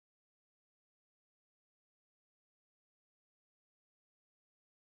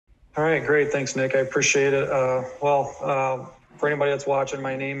All right, great. Thanks, Nick. I appreciate it. For anybody that's watching,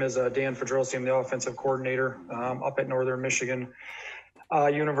 my name is Dan Fodrocy. I'm the offensive coordinator up at Northern Michigan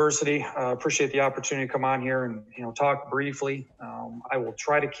University. Appreciate the opportunity to come on here and talk briefly. I will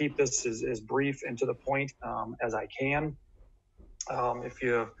try to keep this as brief and to the point as I can. If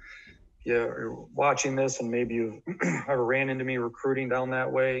you're watching this and maybe you've ever ran into me recruiting down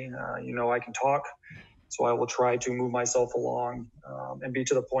that way, I can talk. So I will try to move myself along and be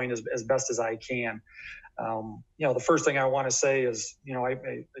to the point as best as I can. The first thing I want to say is, I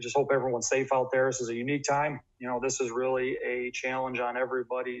just hope everyone's safe out there. This is a unique time. This is really a challenge on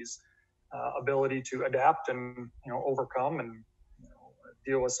everybody's ability to adapt and, overcome and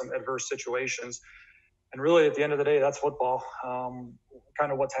deal with some adverse situations. And really, at the end of the day, that's football.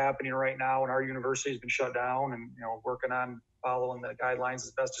 Kind of what's happening right now, and our university has been shut down, and working on following the guidelines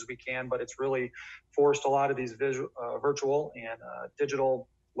as best as we can. But it's really forced a lot of these virtual and digital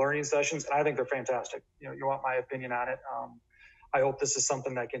learning sessions, and I think they're fantastic. You want my opinion on it? I hope this is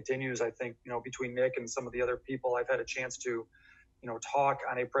something that continues. I think between Nick and some of the other people I've had a chance to talk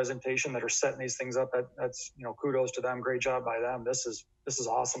on a presentation that are setting these things up. That's kudos to them. Great job by them. This is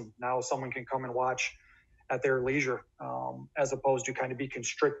awesome. Now someone can come and watch at their leisure, as opposed to kind of be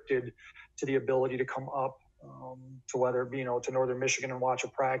constricted to the ability to come up to whether it be, to Northern Michigan and watch a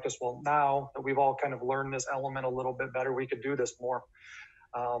practice. Well, now that we've all kind of learned this element a little bit better, we could do this more.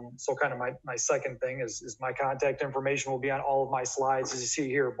 So kind of my second thing is my contact information will be on all of my slides, as you see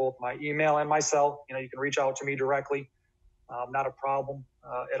here, both my email and my cell. You can reach out to me directly. Not a problem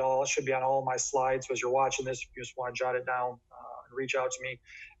at all. It should be on all of my slides. So as you're watching this, if you just want to jot it down and reach out to me,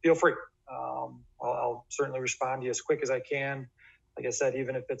 feel free. I'll certainly respond to you as quick as I can. Like I said,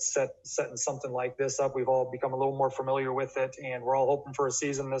 even if it's setting something like this up, we've all become a little more familiar with it, and we're all hoping for a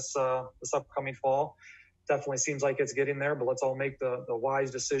season this upcoming fall. Definitely seems like it's getting there, but let's all make the wise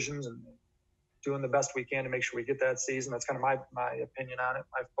decisions and doing the best we can to make sure we get that season. That's kind of my opinion on it,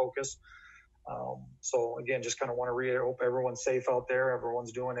 my focus. So again, just kind of want to reiterate, hope everyone's safe out there.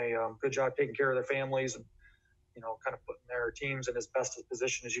 Everyone's doing a good job taking care of their families and kind of putting their teams in as best a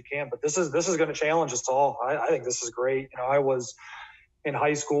position as you can. But this is going to challenge us all. I think this is great. I was in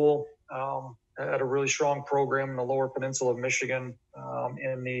high school at a really strong program in the Lower Peninsula of Michigan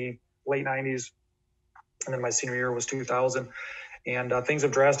in the late 90s, and then my senior year was 2000. And things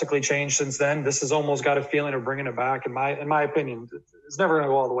have drastically changed since then. This has almost got a feeling of bringing it back. In my opinion, it's never going to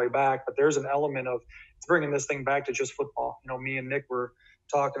go all the way back, but there's an element of it's bringing this thing back to just football. Me and Nick were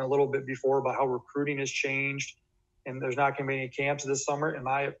talking a little bit before about how recruiting has changed, and there's not going to be any camps this summer. In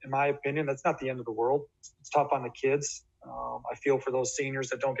my opinion, that's not the end of the world. It's tough on the kids. I feel for those seniors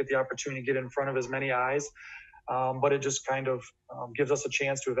that don't get the opportunity to get in front of as many eyes. But it just kind of gives us a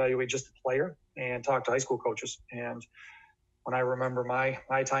chance to evaluate just the player and talk to high school coaches. And when I remember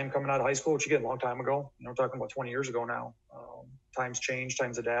my time coming out of high school, which again, a long time ago, I'm talking about 20 years ago now, times change,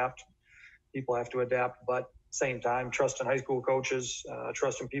 times adapt. People have to adapt, but same time, trusting high school coaches,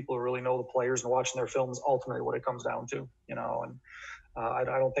 trusting people who really know the players and watching their film is ultimately what it comes down to, and I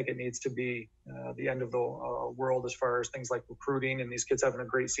don't think it needs to be the end of the world as far as things like recruiting and these kids having a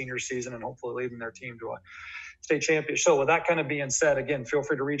great senior season and hopefully leading their team to a state championship. So with that kind of being said, again, feel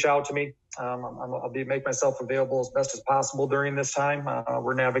free to reach out to me. I'll make myself available as best as possible during this time.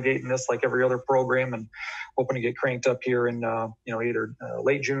 We're navigating this like every other program and hoping to get cranked up here in either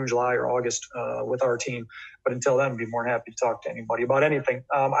late June, July, or August with our team. But until then, I'd be more than happy to talk to anybody about anything.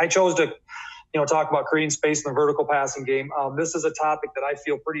 I chose to talk about creating space in the vertical passing game. This is a topic that I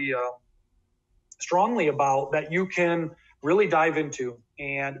feel pretty strongly about that you can really dive into.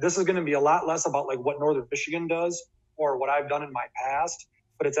 And this is going to be a lot less about like what Northern Michigan does or what I've done in my past,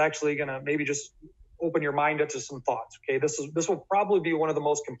 but it's actually going to maybe just open your mind up to some thoughts. Okay, this will probably be one of the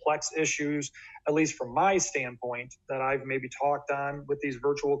most complex issues, at least from my standpoint, that I've maybe talked on with these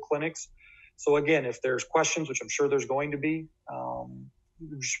virtual clinics. So again, if there's questions, which I'm sure there's going to be,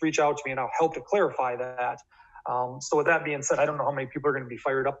 just reach out to me and I'll help to clarify that. So with that being said, I don't know how many people are going to be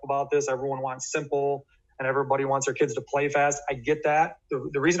fired up about this. Everyone wants simple and everybody wants their kids to play fast. I get that.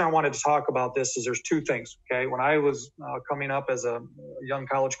 The reason I wanted to talk about this is there's two things. Okay. When I was coming up as a young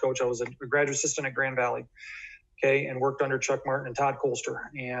college coach, I was a graduate assistant at Grand Valley. Okay. And worked under Chuck Martin and Todd Colster.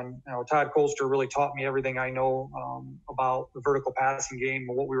 And Todd Colster really taught me everything I know about the vertical passing game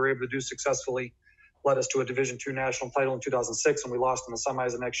and what we were able to do successfully. Led us to a Division II national title in 2006, and we lost in the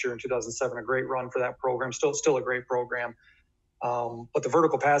semis the next year in 2007. A great run for that program, still a great program. But the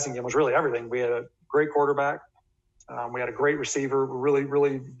vertical passing game was really everything. We had a great quarterback. We had a great receiver, really,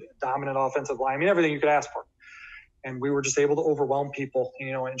 really dominant offensive line. I mean, everything you could ask for. And we were just able to overwhelm people.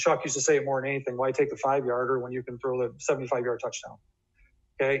 And Chuck used to say it more than anything, why take the 5-yarder when you can throw the 75-yard touchdown?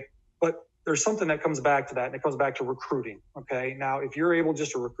 Okay. But there's something that comes back to that, and it comes back to recruiting. Okay. Now, if you're able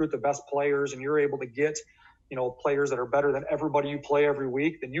just to recruit the best players and you're able to get, players that are better than everybody you play every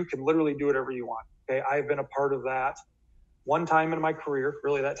week, then you can literally do whatever you want. Okay. I've been a part of that one time in my career,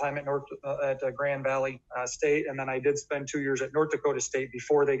 really that time at Grand Valley State. And then I did spend 2 years at North Dakota State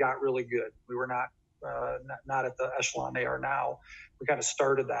before they got really good. We were not at the echelon they are now. We kind of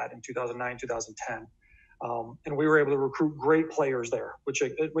started that in 2009, 2010. And we were able to recruit great players there, which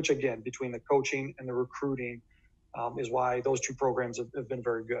again, between the coaching and the recruiting is why those two programs have been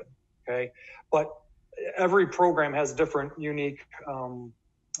very good. Okay. But every program has different unique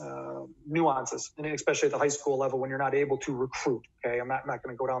nuances, and especially at the high school level when you're not able to recruit. Okay. I'm not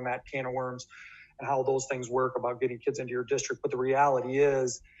going to go down that can of worms and how those things work about getting kids into your district. But the reality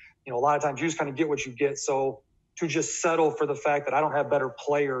is, a lot of times you just kind of get what you get. So to just settle for the fact that I don't have better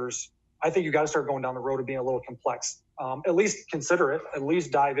players, I think you got to start going down the road of being a little complex. At least consider it, at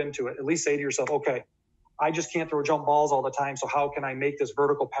least dive into it, at least say to yourself, okay, I just can't throw jump balls all the time. So how can I make this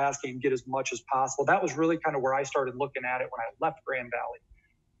vertical pass game get as much as possible? That was really kind of where I started looking at it when I left Grand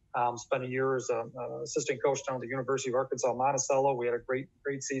Valley. Spent a year as an assistant coach down at the University of Arkansas, Monticello. We had a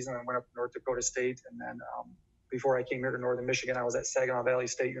great season. I went up to North Dakota State. And then before I came here to Northern Michigan, I was at Saginaw Valley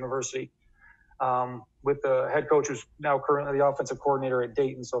State University with the head coach who's now currently the offensive coordinator at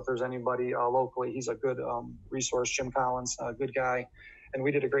Dayton. So if there's anybody locally, he's a good resource, Jim Collins, a good guy. And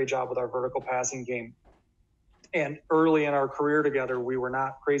we did a great job with our vertical passing game. And early in our career together, we were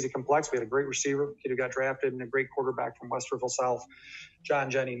not crazy complex. We had a great receiver, kid who got drafted, and a great quarterback from Westerville South, John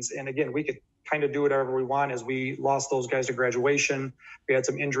Jennings. And again, we could kind of do whatever we want as we lost those guys to graduation. We had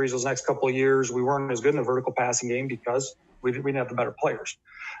some injuries those next couple of years. We weren't as good in the vertical passing game because we didn't have the better players.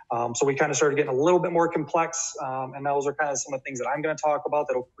 So we kind of started getting a little bit more complex. And those are kind of some of the things that I'm going to talk about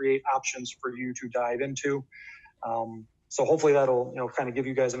that'll create options for you to dive into. So hopefully that'll, kind of give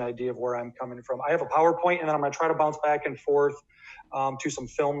you guys an idea of where I'm coming from. I have a PowerPoint, and then I'm going to try to bounce back and forth to some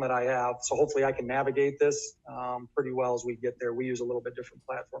film that I have. So hopefully I can navigate this pretty well as we get there. We use a little bit different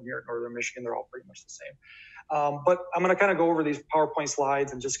platform here at Northern Michigan. They're all pretty much the same. But I'm going to kind of go over these PowerPoint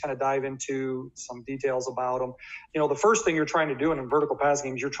slides and just kind of dive into some details about them. The first thing you're trying to do in a vertical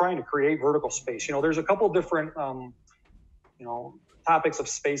passing game is you're trying to create vertical space. There's a couple different, topics of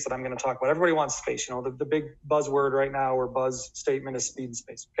space that I'm going to talk about. Everybody wants space. The big buzzword right now or buzz statement is speed and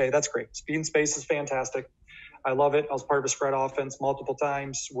space. Okay, that's great. Speed and space is fantastic. I love it. I was part of a spread offense multiple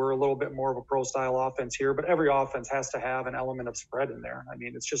times. We're a little bit more of a pro style offense here, but every offense has to have an element of spread in there. I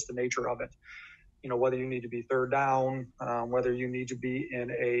mean, it's just the nature of it. Whether you need to be third down, whether you need to be in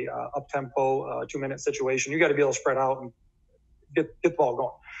a up tempo 2-minute situation, you got to be able to spread out and get the ball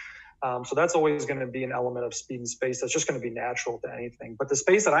going. So that's always going to be an element of speed and space. That's just going to be natural to anything. But the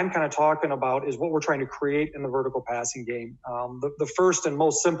space that I'm kind of talking about is what we're trying to create in the vertical passing game. The first and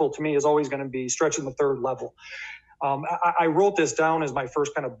most simple to me is always going to be stretching the third level. I wrote this down as my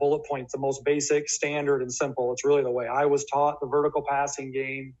first kind of bullet point. It's the most basic, standard, and simple. It's really the way I was taught the vertical passing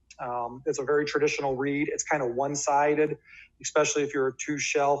game. It's a very traditional read. It's kind of one-sided, especially if you're a two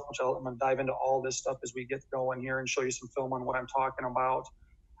shell, which I'm going to dive into all this stuff as we get going here and show you some film on what I'm talking about.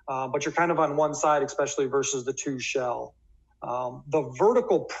 But you're kind of on one side, especially versus the two shell. The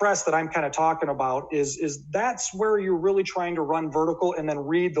vertical press that I'm kind of talking about is that's where you're really trying to run vertical and then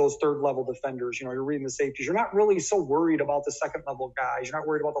read those third level defenders. You're reading the safeties. You're not really so worried about the second level guys. You're not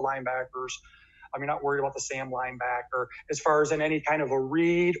worried about the linebackers. You're not worried about the Sam linebacker as far as in any kind of a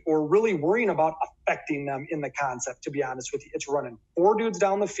read or really worrying about affecting them in the concept, to be honest with you. It's running 4 dudes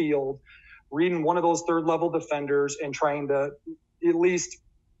down the field, reading one of those third level defenders and trying to at least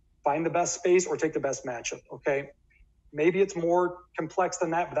find the best space or take the best matchup. Okay. Maybe it's more complex than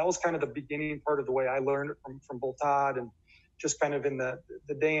that, but that was kind of the beginning part of the way I learned it from both Todd and just kind of in the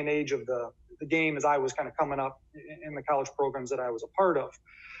day and age of the game as I was kind of coming up in the college programs that I was a part of.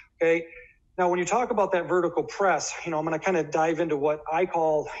 Okay. Now, when you talk about that vertical press, I'm going to kind of dive into what I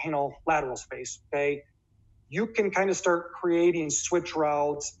call, lateral space. Okay. You can kind of start creating switch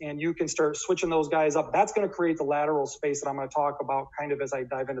routes and you can start switching those guys up. That's going to create the lateral space that I'm going to talk about kind of as I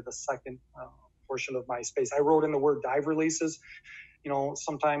dive into the second portion of my space. I wrote in the word dive releases.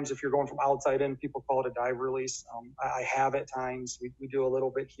 Sometimes if you're going from outside in, people call it a dive release. I have at times. We do a little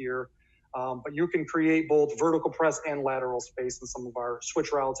bit here. But you can create both vertical press and lateral space in some of our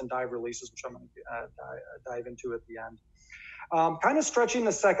switch routes and dive releases, which I'm going to dive into at the end. Kind of stretching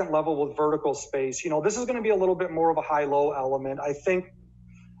the second level with vertical space. This is going to be a little bit more of a high-low element. I think,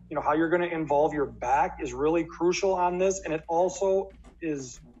 how you're going to involve your back is really crucial on this. And it also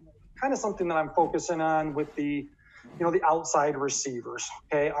is kind of something that I'm focusing on with the outside receivers.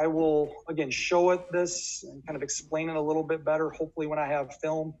 Okay. I will, again, show it this and kind of explain it a little bit better, hopefully when I have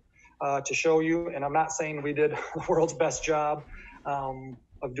film. to show you. And I'm not saying we did the world's best job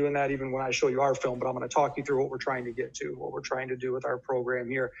of doing that even when I show you our film, but I'm going to talk you through what we're trying to get to, what we're trying to do with our program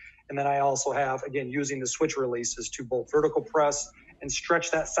here. And then I also have, again, using the switch releases to both vertical press and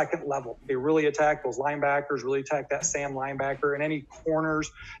stretch that second level. They really attack those linebackers, really attack that Sam linebacker and any corners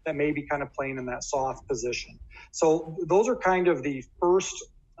that may be kind of playing in that soft position. So those are kind of the first,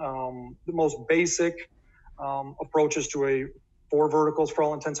 the most basic approaches to four verticals for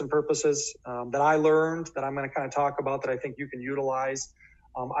all intents and purposes that I learned, that I'm going to kind of talk about, that I think you can utilize.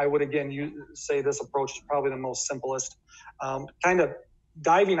 I would, again, say this approach is probably the most simplest. Kind of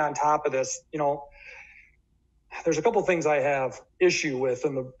diving on top of this, there's a couple things I have issue with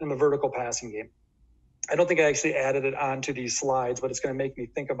in the vertical passing game. I don't think I actually added it onto these slides, but it's going to make me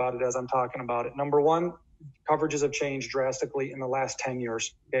think about it as I'm talking about it. Number one, coverages have changed drastically in the last 10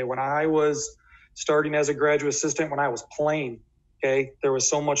 years. Okay, when I was starting as a graduate assistant, when I was playing, okay, there was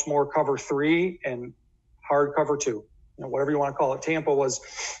so much more cover 3 and hard cover 2. Whatever you want to call it. Tampa was,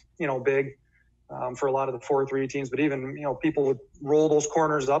 big for a lot of the 4-3 teams, but even, people would roll those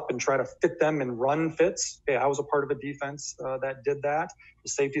corners up and try to fit them in run fits. Okay, I was a part of a defense that did that. The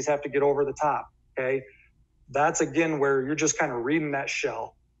safeties have to get over the top. Okay, that's again where you're just kind of reading that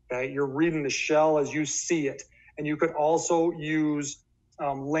shell. Okay, you're reading the shell as you see it, and you could also use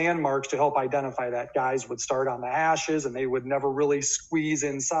landmarks to help identify that. Guys would start on the hashes, and they would never really squeeze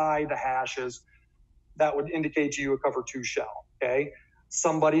inside the hashes. That would indicate to you a cover 2 shell. Okay,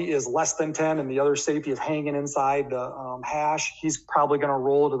 somebody is less than 10 and the other safety is hanging inside the hash. He's probably going to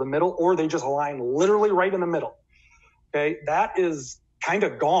roll to the middle, or they just align literally right in the middle. Okay, that is kind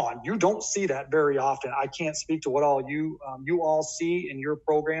of gone. You don't see that very often. I can't speak to what all you all see in your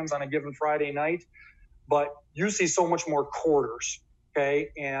programs on a given Friday night, but you see so much more quarters. Okay,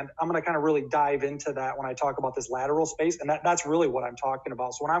 and I'm going to kind of really dive into that when I talk about this lateral space, and that's really what I'm talking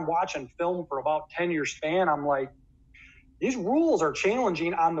about. So when I'm watching film for about 10-year span, I'm like, these rules are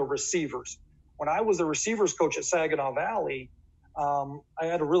challenging on the receivers. When I was the receivers coach at Saginaw Valley, I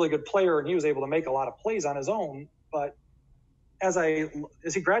had a really good player, and he was able to make a lot of plays on his own. But as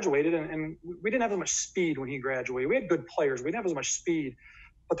he graduated, and we didn't have as much speed when he graduated. We had good players. We didn't have as much speed.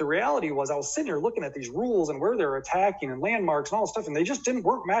 But the reality was I was sitting here looking at these rules and where they're attacking and weren't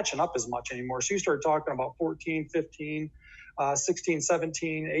matching up as much anymore. So you started talking about 14, 15, 16,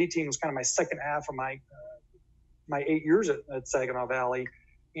 17, 18 was kind of my second half of my 8 years at Saginaw Valley.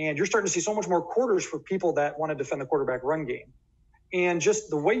 And you're starting to see so much more quarters for people that want to defend the quarterback run game. And just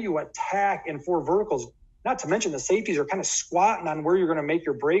the way you attack in four verticals, not to mention the safeties are kind of squatting on where you're going to make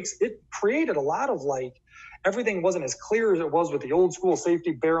your breaks. It created a lot of everything wasn't as clear as it was with the old school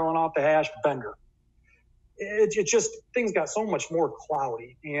safety barreling off the hash bender. It just, things got so much more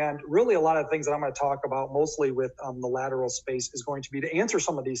cloudy. And really a lot of things that I'm going to talk about mostly with the lateral space is going to be to answer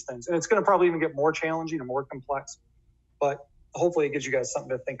some of these things. And it's going to probably even get more challenging and more complex, but hopefully it gives you guys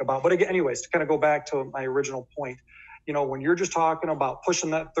something to think about. But again, anyways, to kind of go back to my original point, when you're just talking about pushing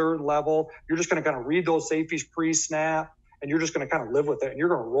that third level, you're just going to kind of read those safeties pre-snap, and you're just going to kind of live with it, and you're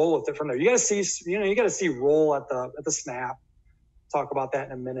going to roll with it from there. You got to see roll at the snap. Talk about that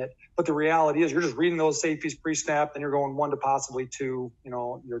in a minute. But the reality is you're just reading those safeties pre-snap, and you're going 1 to possibly 2,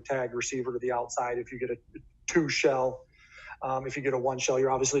 your tag receiver to the outside. If you get a 2 shell, if you get a 1 shell,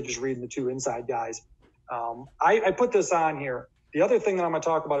 you're obviously just reading the 2 inside guys. I put this on here. The other thing that I'm going to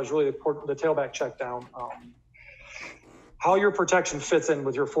talk about is really the tailback check down. How your protection fits in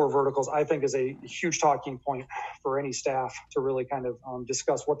with your four verticals, I think, is a huge talking point for any staff to really kind of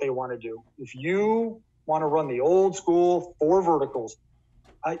discuss what they want to do. If you want to run the old school 4 verticals,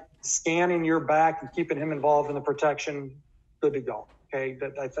 scanning your back and keeping him involved in the protection, good to go. Okay,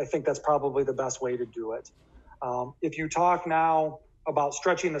 I think that's probably the best way to do it. If you talk now about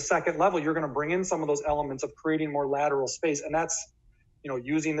stretching the second level, you're going to bring in some of those elements of creating more lateral space, and that's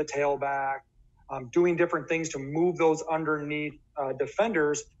using the tailback. Doing different things to move those underneath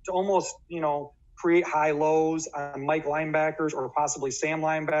defenders to almost, create high lows on Mike linebackers or possibly Sam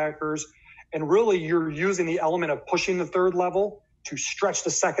linebackers. And really you're using the element of pushing the third level to stretch the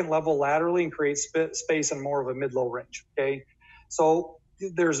second level laterally and create space in more of a mid-low range. Okay. So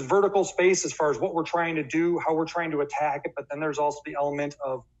there's vertical space as far as what we're trying to do, how we're trying to attack it. But then there's also the element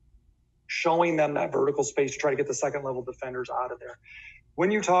of showing them that vertical space to try to get the second level defenders out of there.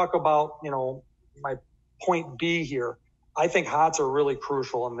 When you talk about, my point B here, I think hots are really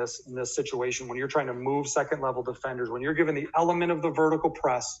crucial in this situation when you're trying to move second level defenders, when you're given the element of the vertical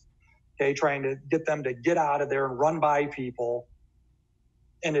press, okay, trying to get them to get out of there and run by people.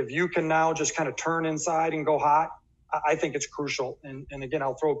 And if you can now just kind of turn inside and go hot, I think it's crucial. And again,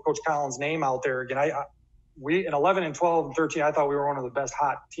 I'll throw Coach Collins' name out there again. we in 11 and 12 and 13, I thought we were one of the best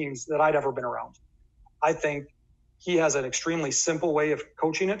hot teams that I'd ever been around. I think he has an extremely simple way of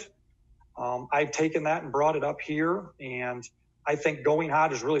coaching it. I've taken that and brought it up here, and I think going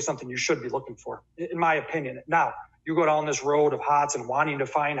hot is really something you should be looking for, in my opinion. Now, you go down this road of hots and wanting to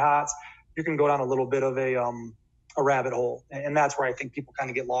find hots, you can go down a little bit of a rabbit hole. And that's where I think people kind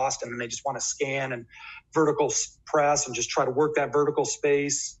of get lost, and then they just want to scan and vertical press and just try to work that vertical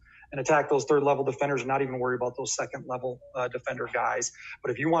space and attack those third level defenders and not even worry about those second level defender guys.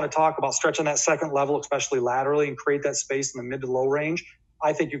 But if you want to talk about stretching that second level, especially laterally, and create that space in the mid to low range,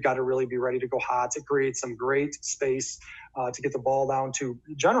 I think you've got to really be ready to go hot. It creates some great space to get the ball down to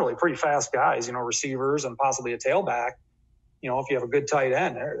generally pretty fast guys, receivers and possibly a tailback. If you have a good tight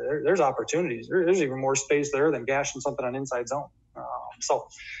end, there's opportunities. There's even more space there than gashing something on inside zone. So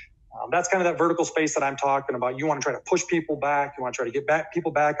that's kind of that vertical space that I'm talking about. You want to try to push people back. You want to try to get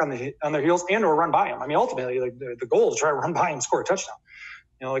people back on their heels and or run by them. I mean, ultimately, the goal is to try to run by them and score a touchdown.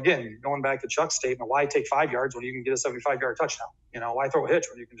 Again, going back to Chuck's statement, why take 5 yards when you can get a 75-yard touchdown? Why throw a hitch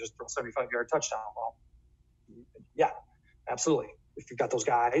when you can just throw a 75-yard touchdown? Well, yeah, absolutely. If you've got those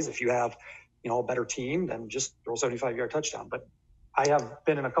guys, if you have, a better team, then just throw a 75-yard touchdown. But I have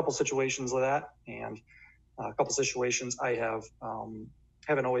been in a couple situations of that, and a couple situations I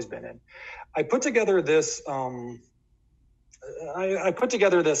haven't always been in. I put together this. I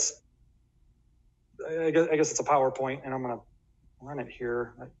guess it's a PowerPoint, and I'm going to run it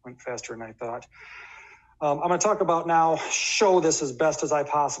here. I went faster than I thought. I'm going to talk about now, show this as best as I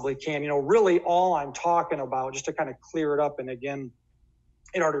possibly can. Really all I'm talking about, just to kind of clear it up, and again,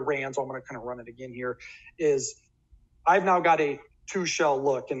 it already ran, so I'm going to kind of run it again here, is I've now got a two-shell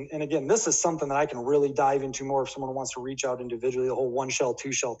look. And again, this is something that I can really dive into more if someone wants to reach out individually, the whole one-shell,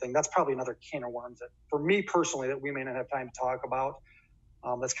 two-shell thing. That's probably another can of worms that, for me personally, that we may not have time to talk about.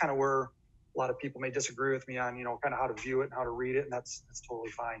 That's kind of where a lot of people may disagree with me on, kind of how to view it and how to read it, and that's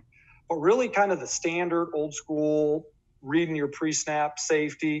totally fine. But really kind of the standard old school reading your pre-snap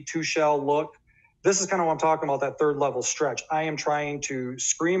safety two-shell look, this is kind of what I'm talking about, that third level stretch. I am trying to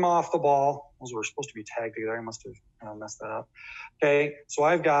scream off the ball. Those were supposed to be tagged together. I must have kind of messed that up. Okay, so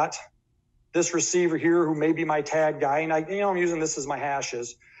I've got this receiver here who may be my tag guy, and I'm using this as my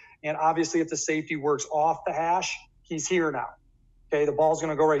hashes. And obviously if the safety works off the hash, he's here now. Okay, the ball's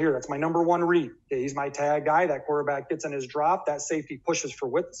going to go right here. That's my number one read. Okay, he's my tag guy. That quarterback gets in his drop. That safety pushes for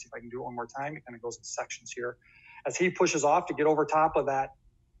width. Let's see if I can do it one more time. It kind of goes in sections here. As he pushes off to get over top of that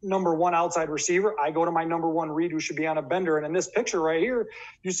number one outside receiver, I go to my number one read, who should be on a bender. And in this picture right here,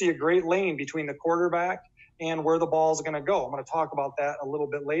 you see a great lane between the quarterback and where the ball is going to go. I'm going to talk about that a little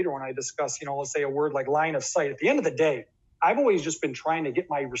bit later when I discuss, let's say a word like line of sight. At the end of the day, I've always just been trying to get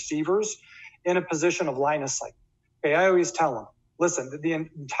my receivers in a position of line of sight. Okay, I always tell them, listen, the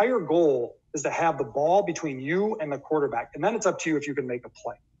entire goal is to have the ball between you and the quarterback. And then it's up to you if you can make a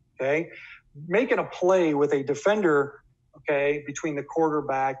play. Okay, making a play with a defender, okay, between the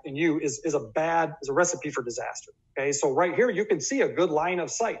quarterback and you is a recipe for disaster. Okay, so right here you can see a good line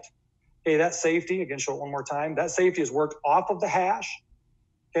of sight. Okay, that safety, again, show it one more time. That safety is worked off of the hash.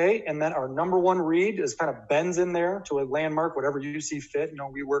 Okay, and then our number one read is kind of bends in there to a landmark, whatever you see fit.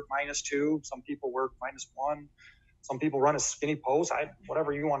 We work -2. Some people work -1. Some people run a skinny post.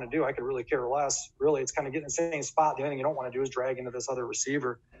 Whatever you want to do, I could really care less. Really, it's kind of getting the same spot. The only thing you don't want to do is drag into this other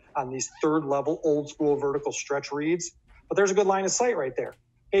receiver on these third level, old school vertical stretch reads. But there's a good line of sight right there.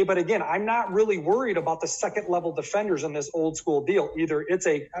 Okay, but again, I'm not really worried about the second level defenders in this old school deal. Either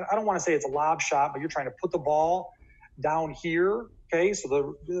I don't want to say it's a lob shot, but you're trying to put the ball down here, okay, so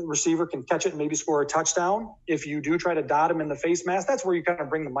the receiver can catch it and maybe score a touchdown. If you do try to dot him in the face mask, that's where you kind of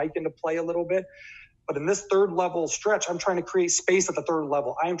bring the mic into play a little bit. But in this third level stretch, I'm trying to create space at the third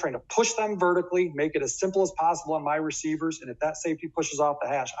level. I am trying to push them vertically, make it as simple as possible on my receivers. And if that safety pushes off the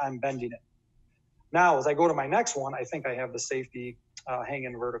hash, I'm bending it. Now, as I go to my next one, I think I have the safety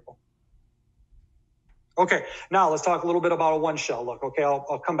hanging vertical. Okay, now let's talk a little bit about a one shell look. Okay,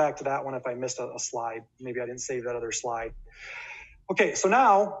 I'll come back to that one if I missed a slide. Maybe I didn't save that other slide. Okay, so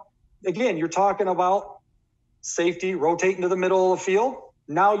now, again, you're talking about safety rotating to the middle of the field.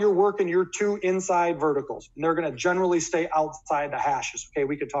 Now you're working your two inside verticals, and they're going to generally stay outside the hashes. Okay,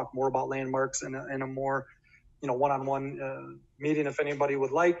 we could talk more about landmarks in a more, one-on-one meeting if anybody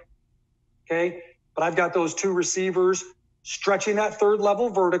would like. Okay, but I've got those two receivers stretching that third level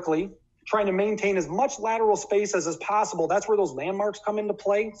vertically, trying to maintain as much lateral space as possible. That's where those landmarks come into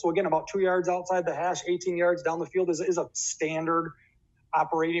play. So again, about 2 yards outside the hash, 18 yards down the field is a standard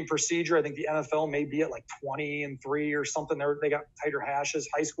operating procedure. I think the NFL may be at like 20-3 or something. They got tighter hashes.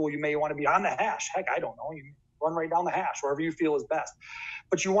 High school, you may want to be on the hash. Heck, I don't know. You run right down the hash, wherever you feel is best.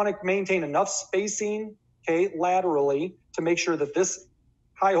 But you want to maintain enough spacing okay, laterally to make sure that this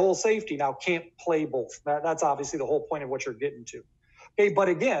high hole safety now can't play both. That's obviously the whole point of what you're getting to. Okay, but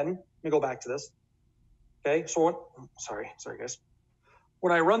again, let me go back to this. Okay, so sorry guys.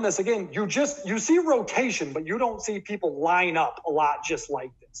 When I run this again, you see rotation, but you don't see people line up a lot just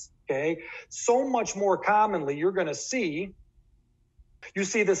like this. Okay, so much more commonly, you're going to see. You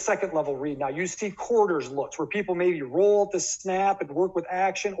see this second level read now. You see quarters looks where people maybe roll at the snap and work with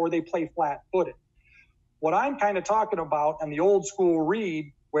action, or they play flat footed. What I'm kind of talking about on the old school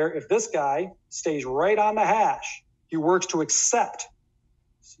read, where if this guy stays right on the hash, he works to accept.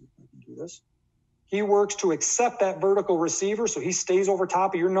 Let's see if I can do this. He works to accept that vertical receiver, so he stays over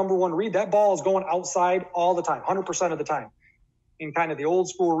top of your number one read. That ball is going outside all the time, 100% of the time, in kind of the old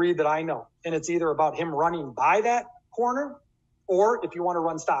school read that I know. And it's either about him running by that corner, or if you want to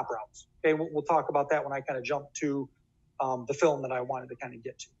run stop routes. Okay, we'll talk about that when I kind of jump to the film that I wanted to kind of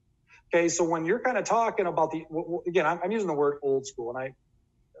get to. Okay, so when you're kind of talking about again, I'm using the word old school, and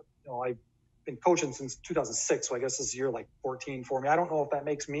I've been coaching since 2006, so I guess this is year like 14 for me. I don't know if that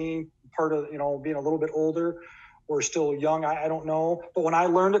makes me part of, being a little bit older or still young. I don't know. But when I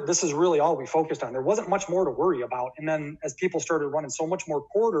learned it, this is really all we focused on. There wasn't much more to worry about. And then as people started running so much more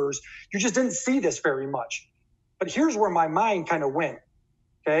quarters, you just didn't see this very much. But here's where my mind kind of went,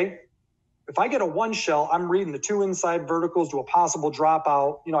 okay? If I get a one shell, I'm reading the two inside verticals to a possible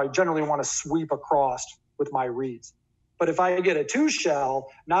dropout. I generally want to sweep across with my reads. But if I get a two shell,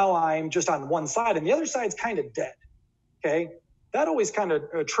 now I'm just on one side, and the other side's kind of dead, okay? That always kind of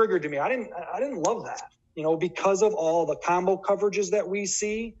triggered to me. I didn't love that, because of all the combo coverages that we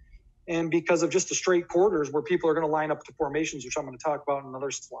see, and because of just the straight quarters where people are going to line up to formations, which I'm going to talk about in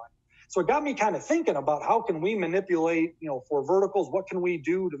another slide. So it got me kind of thinking about how can we manipulate, for verticals, what can we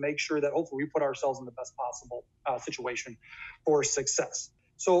do to make sure that hopefully we put ourselves in the best possible situation for success.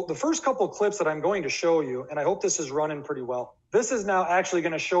 So the first couple of clips that I'm going to show you, and I hope this is running pretty well, this is now actually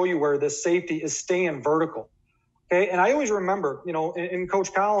going to show you where this safety is staying vertical. Okay, and I always remember, in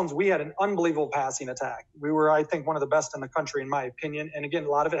Coach Collins, we had an unbelievable passing attack. We were, I think, one of the best in the country, in my opinion. And again, a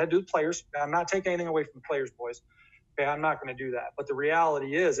lot of it had to do with players. I'm not taking anything away from the players, boys. Okay, I'm not going to do that. But the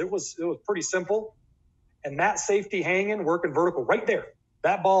reality is it was pretty simple. And that safety hanging, working vertical right there,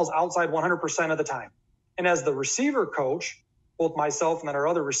 that ball's outside 100% of the time. And as the receiver coach, both myself and then our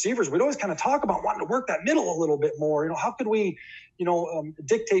other receivers, we'd always kind of talk about wanting to work that middle a little bit more. How could we,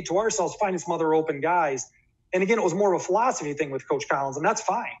 dictate to ourselves finding some other open guys? And again, it was more of a philosophy thing with Coach Collins, and that's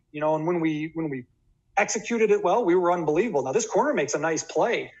fine. And when we executed it well, we were unbelievable. Now this corner makes a nice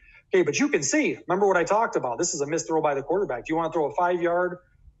play. Okay, but you can see, remember what I talked about. This is a missed throw by the quarterback. Do you want to throw a 5-yard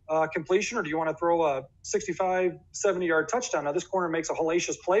completion, or do you want to throw a 65, 70-yard touchdown? Now, this corner makes a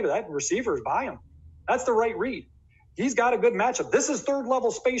hellacious play, but that receiver is by him. That's the right read. He's got a good matchup. This is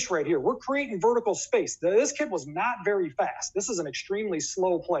third-level space right here. We're creating vertical space. This kid was not very fast. This is an extremely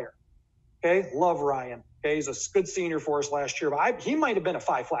slow player. Okay, love Ryan. Okay, he's a good senior for us last year, but he might have been a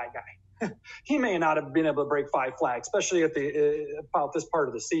 5-flag guy. He may not have been able to break 5 flags, especially at about this part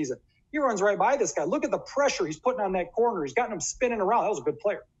of the season. He runs right by this guy. Look at the pressure he's putting on that corner. He's gotten him spinning around. That was a good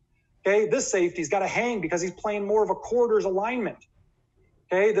player. Okay, this safety's got to hang because he's playing more of a quarters alignment.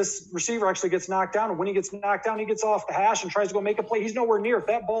 Okay, this receiver actually gets knocked down, and when he gets knocked down, he gets off the hash and tries to go make a play. He's nowhere near. If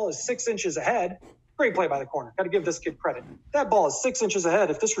that ball is 6 inches ahead, great play by the corner. Got to give this kid credit. That ball is 6 inches ahead.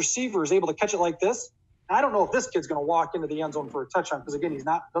 If this receiver is able to catch it like this, I don't know if this kid's going to walk into the end zone for a touchdown because, again,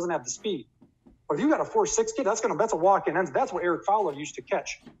 doesn't have the speed. But if you got a 4.6 kid, that's a walk-in end. That's what Eric Fowler used to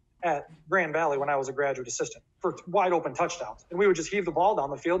catch at Grand Valley when I was a graduate assistant for wide open touchdowns. And we would just heave the ball down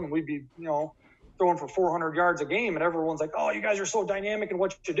the field, and we'd be, throwing for 400 yards a game. And everyone's like, oh, you guys are so dynamic in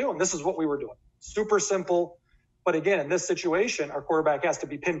what you're doing. This is what we were doing. Super simple. But again, in this situation, our quarterback has to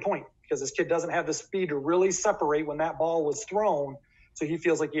be pinpoint because this kid doesn't have the speed to really separate when that ball was thrown. So he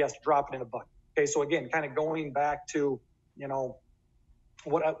feels like he has to drop it in a bucket. Okay, so again, kind of going back to, how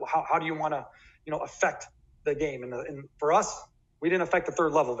do you want to, affect the game? And for us, we didn't affect the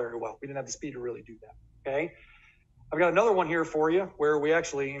third level very well. We didn't have the speed to really do that. Okay, I've got another one here for you where we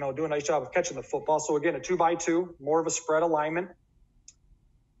actually, do a nice job of catching the football. So again, a 2x2, more of a spread alignment.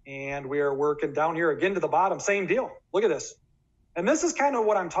 And we are working down here again to the bottom. Same deal. Look at this. And this is kind of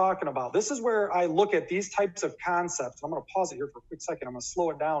what I'm talking about. This is where I look at these types of concepts. I'm going to pause it here for a quick second. I'm going to slow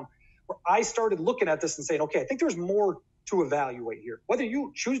it down. Where I started looking at this and saying, okay, I think there's more to evaluate here. Whether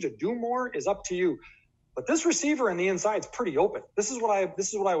you choose to do more is up to you. But this receiver on the inside is pretty open. This is what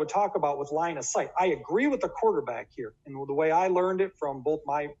I would talk about with line of sight. I agree with the quarterback here. And the way I learned it from both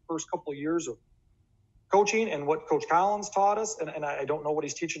my first couple of years of coaching and what Coach Collins taught us, and I don't know what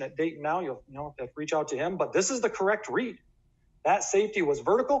he's teaching at Dayton now. You'll have to reach out to him. But this is the correct read. That safety was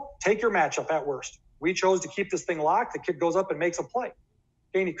vertical. Take your matchup at worst. We chose to keep this thing locked. The kid goes up and makes a play.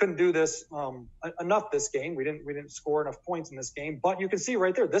 Okay, and he couldn't do this enough this game. We didn't score enough points in this game. But you can see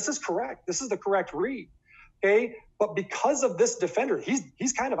right there, this is correct. This is the correct read. Okay, but because of this defender,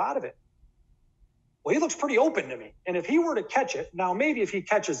 he's kind of out of it. Well, he looks pretty open to me. And if he were to catch it, now maybe if he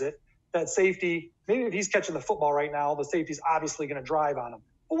catches it, that safety, maybe if he's catching the football right now, the safety's obviously going to drive on him.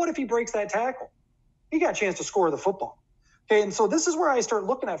 But what if he breaks that tackle? He got a chance to score the football. Okay, and so this is where I start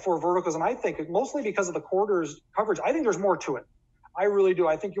looking at four verticals, and I think mostly because of the quarters coverage, I think there's more to it. I really do.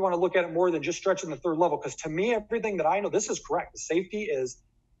 I think you want to look at it more than just stretching the third level, because to me, everything that I know, this is correct. The safety is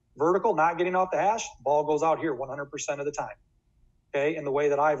vertical, not getting off the hash. Ball goes out here 100% of the time. Okay, in the way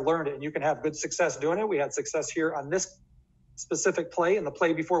that I've learned it, and you can have good success doing it. We had success here on this specific play and the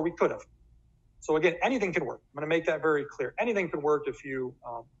play before we could have. So again, anything can work. I'm going to make that very clear. Anything can work if you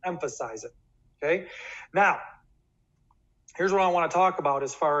emphasize it. Okay, now here's what I want to talk about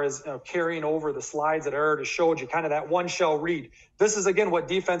as far as carrying over the slides that I already showed you, kind of that one shell read. This is, again, what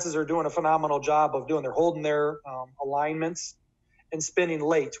defenses are doing a phenomenal job of doing. They're holding their alignments and spinning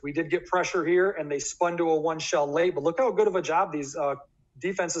late. We did get pressure here, and they spun to a one shell late, but look how good of a job these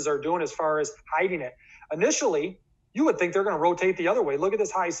defenses are doing as far as hiding it. Initially, you would think they're going to rotate the other way. Look at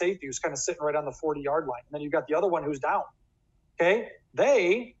this high safety who's kind of sitting right on the 40-yard line, and then you've got the other one who's down. Okay,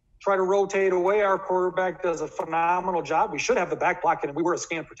 they try to rotate away. Our quarterback does a phenomenal job. We should have the back blocking, and we were a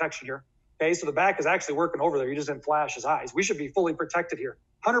scan protection here. Okay, so the back is actually working over there. He just didn't flash his eyes. We should be fully protected here,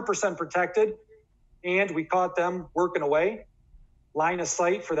 100% protected, and we caught them working away. Line of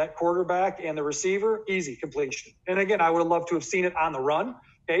sight for that quarterback and the receiver, easy completion. And again, I would have loved to have seen it on the run.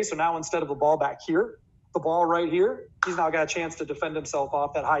 Okay, so now instead of the ball back here, the ball right here, he's now got a chance to defend himself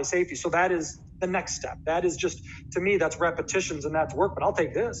off that high safety. So that is the next step. That is just, to me, that's repetitions and that's work, but I'll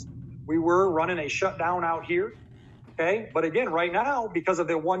take this. We were running a shutdown out here. Okay, but again, right now, because of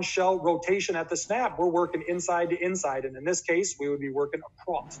the one shell rotation at the snap, we're working inside to inside. And in this case, we would be working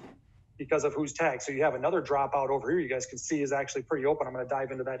across because of who's tagged. So you have another dropout over here you guys can see is actually pretty open. I'm going to dive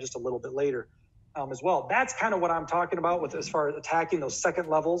into that just a little bit later as well. That's kind of what I'm talking about with as far as attacking those second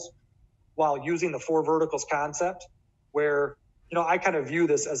levels while using the four verticals concept, where, I kind of view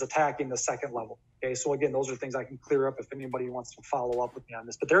this as attacking the second level. Okay, so again, those are things I can clear up if anybody wants to follow up with me on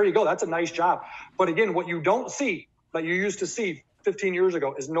this. But there you go. That's a nice job. But again, what you don't see, that you used to see 15 years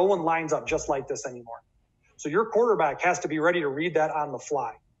ago, is no one lines up just like this anymore. So your quarterback has to be ready to read that on the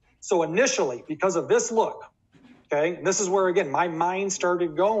fly. So initially, because of this look, okay, and this is where, again, my mind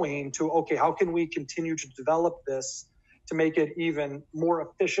started going to, okay, how can we continue to develop this to make it even more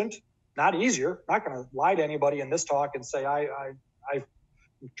efficient? Not easier. I'm not going to lie to anybody in this talk and say I'm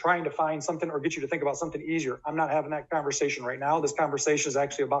trying to find something or get you to think about something easier. I'm not having that conversation right now. This conversation is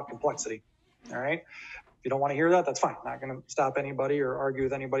actually about complexity. All right. If you don't want to hear that, that's fine. I'm not going to stop anybody or argue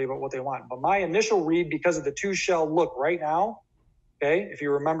with anybody about what they want. But my initial read, because of the two shell look right now, okay, if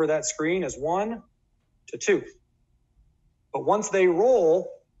you remember that screen, is 1 to 2. But once they roll,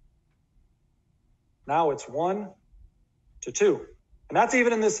 now it's 1 to 2. And that's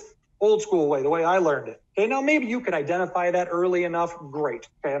even in this old school way, the way I learned it. Okay, now maybe you could identify that early enough. Great.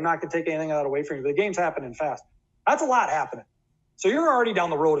 Okay, I'm not going to take anything of that away from you. The game's happening fast. That's a lot happening. So you're already down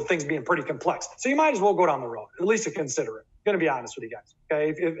the road of things being pretty complex. So you might as well go down the road, at least to consider it. I'm going to be honest with you guys.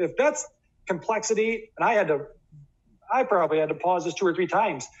 Okay, if that's complexity, and I probably had to pause this 2 or 3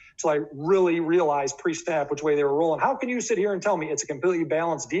 times till I really realized pre-snap which way they were rolling. How can you sit here and tell me it's a completely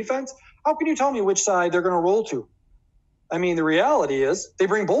balanced defense? How can you tell me which side they're going to roll to? I mean, the reality is they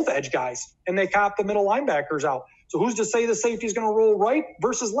bring both edge guys and they cop the middle linebackers out. So who's to say the safety is going to roll right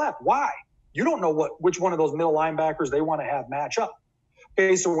versus left? Why? You don't know which one of those middle linebackers they want to have match up.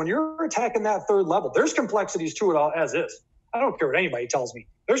 Okay, so when you're attacking that third level, there's complexities to it all as is. I don't care what anybody tells me.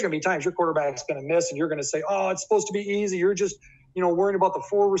 There's going to be times your quarterback's going to miss and you're going to say, oh, it's supposed to be easy. You're just, worrying about the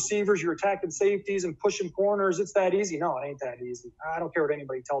 4 receivers. You're attacking safeties and pushing corners. It's that easy. No, it ain't that easy. I don't care what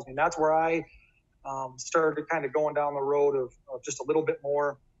anybody tells me. And that's where I started kind of going down the road of just a little bit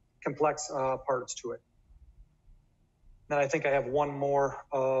more complex parts to it. Then I think I have one more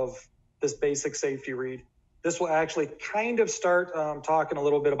of this basic safety read. This will actually kind of start talking a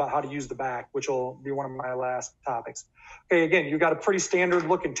little bit about how to use the back, which will be one of my last topics. Okay, again, you got a pretty standard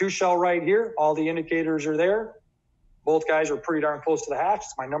looking 2 shell right here. All the indicators are there. Both guys are pretty darn close to the hash.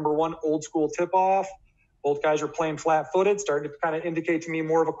 It's my number 1 old school tip off. Both guys are playing flat footed, starting to kind of indicate to me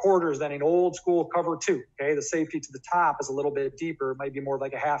more of a quarters than an old school cover 2. Okay, the safety to the top is a little bit deeper. It might be more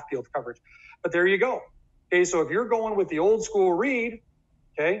like a half field coverage. But there you go. Okay, so if you're going with the old school read,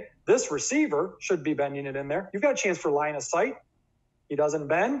 okay, this receiver should be bending it in there. You've got a chance for line of sight. He doesn't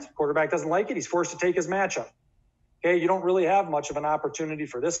bend. Quarterback doesn't like it. He's forced to take his matchup. Okay, you don't really have much of an opportunity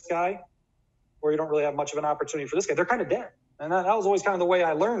for this guy. where you don't really have much of an opportunity for this guy. They're kind of dead. And that was always kind of the way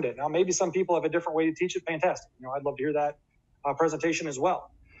I learned it. Now, maybe some people have a different way to teach it. Fantastic. I'd love to hear that presentation as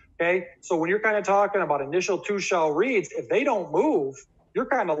well. Okay. So when you're kind of talking about initial two shell reads, if they don't move, you're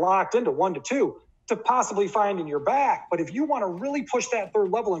kind of locked into 1 to 2 to possibly finding your back. But if you want to really push that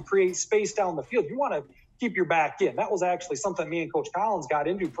third level and create space down the field, you want to keep your back in. That was actually something me and Coach Collins got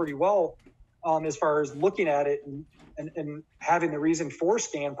into pretty well as far as looking at it and having the reason for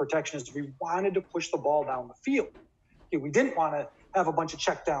scan protection is we wanted to push the ball down the field. Okay, we didn't want to have a bunch of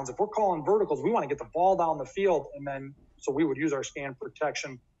check downs. If we're calling verticals, we want to get the ball down the field. And then, so we would use our scan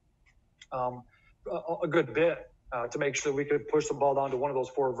protection a good bit to make sure that we could push the ball down to one of those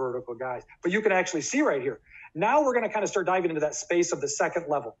 4 vertical guys. But you can actually see right here. Now we're going to kind of start diving into that space of the second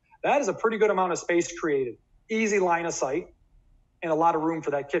level. That is a pretty good amount of space created. Easy line of sight and a lot of room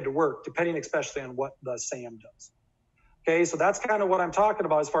for that kid to work, depending especially on what the SAM does. Okay, so that's kind of what I'm talking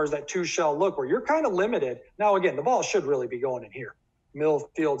about as far as that 2 shell look, where you're kind of limited. Now, again, the ball should really be going in here. Middle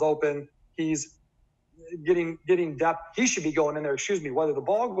field's open. He's getting depth. He should be going in there, Whether the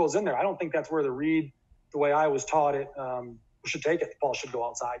ball goes in there, I don't think that's where the read, the way I was taught it, should take it. The ball should go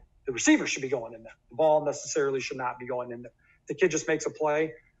outside. The receiver should be going in there. The ball necessarily should not be going in there. The kid just makes a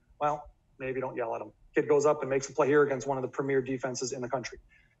play. Well, maybe don't yell at him. Kid goes up and makes a play here against one of the premier defenses in the country.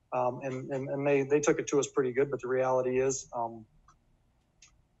 And they took it to us pretty good, but the reality is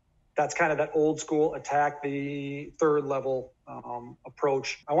that's kind of that old school attack the third level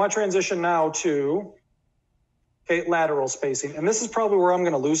approach. I want to transition now to lateral spacing. And this is probably where I'm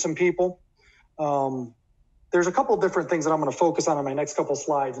going to lose some people. There's a couple of different things that I'm going to focus on my next couple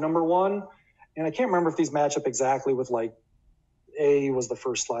slides. Number one, and I can't remember if these match up exactly with like A was the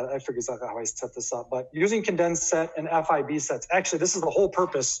first slide. I forget exactly how I set this up, but using condensed set and FIB sets. Actually, this is the whole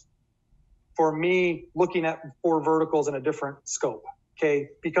purpose for me looking at 4 verticals in a different scope. Okay.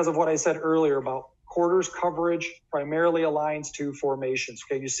 Because of what I said earlier about quarters coverage primarily aligns to formations.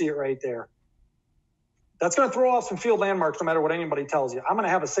 Okay. You see it right there. That's going to throw off some field landmarks no matter what anybody tells you. I'm going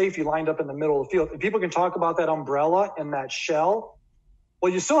to have a safety lined up in the middle of the field. And people can talk about that umbrella and that shell.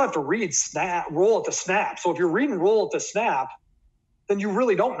 Well, you still have to read roll at the snap. So if you're reading roll at the snap, then you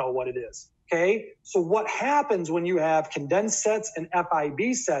really don't know what it is. Okay. So what happens when you have condensed sets and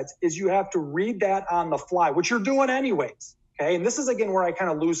FIB sets is you have to read that on the fly, which you're doing anyways. Okay. And this is again where I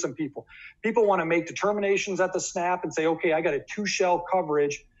kind of lose some people. People want to make determinations at the snap and say, okay, I got a 2 shell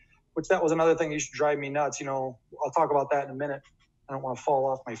coverage, which that was another thing that used to drive me nuts. I'll talk about that in a minute. I don't want to fall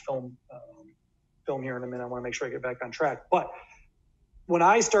off my film here in a minute. I want to make sure I get back on track. But when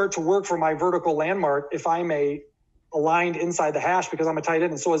I start to work for my vertical landmark, if I'm aligned inside the hash because I'm a tight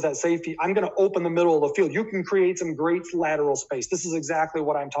end and so is that safety, I'm going to open the middle of the field. You can create some great lateral space. This is exactly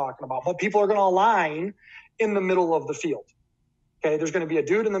what I'm talking about. But people are going to align in the middle of the field. Okay, there's going to be a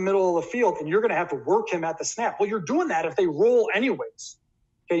dude in the middle of the field and you're going to have to work him at the snap. Well, you're doing that if they roll anyways.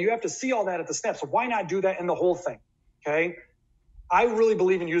 Okay, you have to see all that at the snap. So why not do that in the whole thing? Okay, I really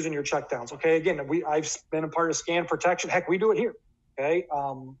believe in using your checkdowns. Okay, again, I've been a part of scan protection. Heck, we do it here. Okay,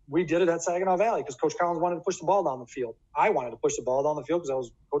 we did it at Saginaw Valley because Coach Collins wanted to push the ball down the field. I wanted to push the ball down the field because I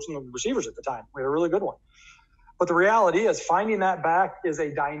was coaching the receivers at the time. We had a really good one. But the reality is finding that back is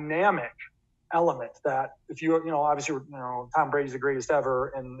a dynamic element that if obviously, Tom Brady's the greatest ever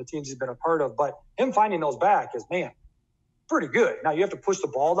and the teams he's been a part of, but him finding those back is, man, pretty good. Now you have to push the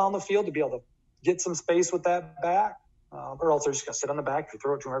ball down the field to be able to get some space with that back, or else they're just going to sit on the back if you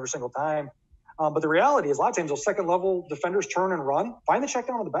throw it to them every single time. But the reality is a lot of times those second level defenders turn and run, find the check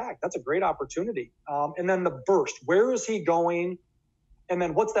down on the back. That's a great opportunity. And then the burst, where is he going? And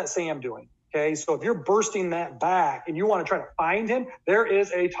then what's that Sam doing? Okay. So if you're bursting that back and you want to try to find him, there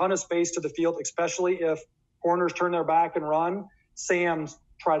is a ton of space to the field, especially if corners turn their back and run. Sam's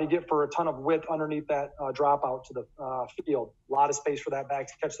try to get for a ton of width underneath that drop out to the field. A lot of space for that back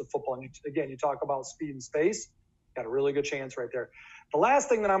to catch the football. And you talk about speed and space, got a really good chance right there. The last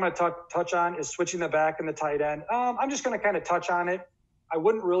thing that I'm going to touch on is switching the back and the tight end. I'm just going to kind of touch on it. I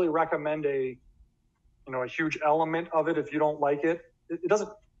wouldn't really recommend a huge element of it if you don't like it. It doesn't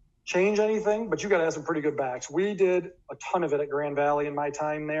change anything, but you got to have some pretty good backs. We did a ton of it at Grand Valley in my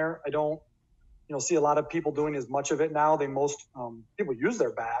time there. I don't see a lot of people doing as much of it now. Most people use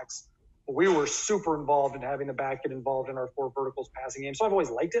their backs, but we were super involved in having the back get involved in our 4 verticals passing game. So I've always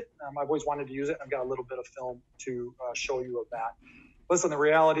liked it. I've always wanted to use it. I've got a little bit of film to show you of that. Listen, the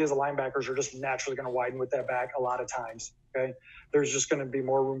reality is the linebackers are just naturally going to widen with that back a lot of times. Okay. There's just going to be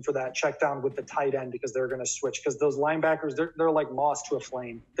more room for that check down with the tight end because they're going to switch because those linebackers, they're like moss to a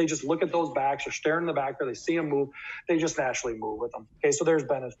flame. They just look at those backs, they're staring in the back, or they see them move. They just naturally move with them. Okay. So there's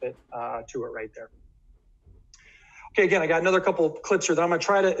benefit to it right there. Okay, again, I got another couple of clips here that I'm going to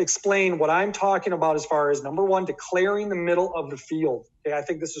try to explain what I'm talking about as far as, number one, declaring the middle of the field. Okay, I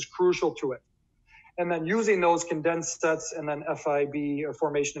think this is crucial to it. And then using those condensed sets and then FIB or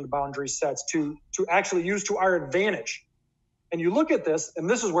formation and boundary sets to actually use to our advantage. And you look at this, and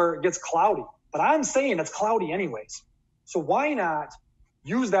this is where it gets cloudy. But I'm saying it's cloudy anyways. So why not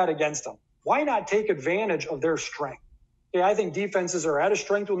use that against them? Why not take advantage of their strength? Okay, I think defenses are at a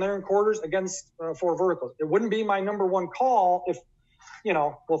strength when they're in quarters against four verticals. It wouldn't be my number one call if,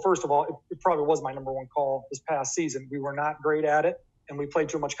 well, first of all, it probably was my number one call this past season. We were not great at it, and we played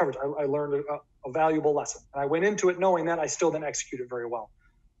too much coverage. I learned a valuable lesson. And I went into it knowing that I still didn't execute it very well.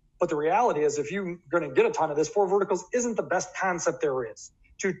 But the reality is, if you're going to get a ton of this, four verticals isn't the best concept there is.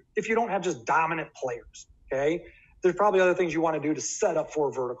 If you don't have just dominant players, okay? There's probably other things you want to do to set up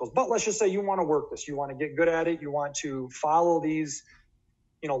four verticals. But let's just say you want to work this. You want to get good at it. You want to follow these,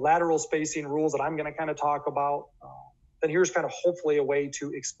 lateral spacing rules that I'm going to kind of talk about. Then here's kind of hopefully a way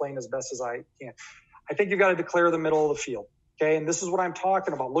to explain as best as I can. I think you've got to declare the middle of the field, okay? And this is what I'm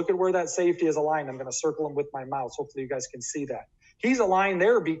talking about. Look at where that safety is aligned. I'm going to circle him with my mouse. Hopefully you guys can see that. He's aligned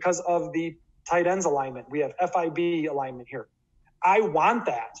there because of the tight ends alignment. We have FIB alignment here. I want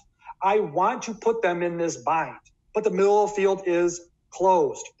that. I want to put them in this bind. But the middle of the field is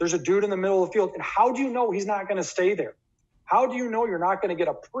closed. There's a dude in the middle of the field. And how do you know he's not going to stay there? How do you know you're not going to get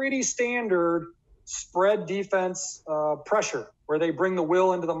a pretty standard spread defense pressure where they bring the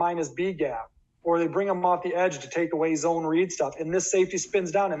will into the -B gap, or they bring him off the edge to take away zone read stuff, and this safety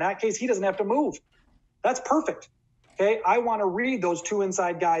spins down? In that case, he doesn't have to move. That's perfect. Okay, I want to read those two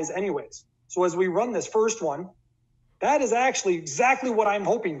inside guys anyways. So as we run this first one, that is actually exactly what I'm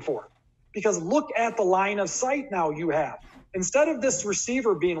hoping for. Because look at the line of sight now you have. Instead of this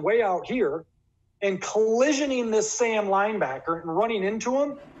receiver being way out here and collisioning this Sam linebacker and running into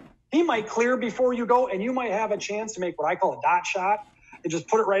him, he might clear before you go, and you might have a chance to make what I call a dot shot and just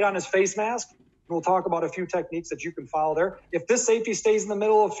put it right on his face mask. And we'll talk about a few techniques that you can follow there. If this safety stays in the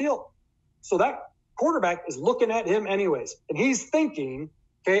middle of the field, so that quarterback is looking at him anyways, and he's thinking,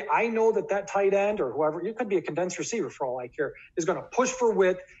 okay, I know that tight end or whoever, it could be a condensed receiver for all I care, is going to push for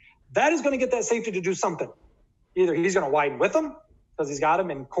width. That is going to get that safety to do something. Either he's going to widen with him because he's got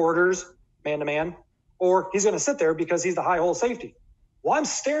him in quarters, man-to-man, or he's going to sit there because he's the high hole safety. Well, I'm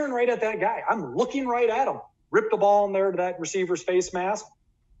staring right at that guy. I'm looking right at him. Rip the ball in there to that receiver's face mask,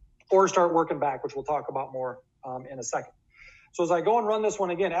 or start working back, which we'll talk about more in a second. So as I go and run this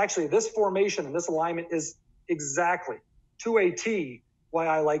one again, actually this formation and this alignment is exactly to a T why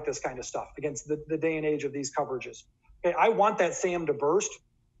I like this kind of stuff against the day and age of these coverages. Okay, I want that Sam to burst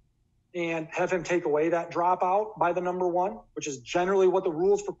and have him take away that dropout by the number one, which is generally what the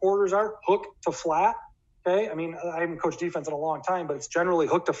rules for quarters are, hook to flat. Okay, I mean, I haven't coached defense in a long time, but it's generally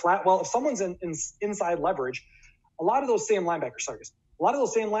hook to flat. Well, if someone's in inside leverage, a lot of those same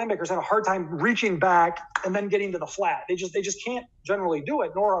linebackers have a hard time reaching back and then getting to the flat. They just can't generally do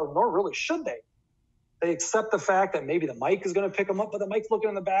it, nor really should they. They accept the fact that maybe the Mike is going to pick them up, but the Mike's looking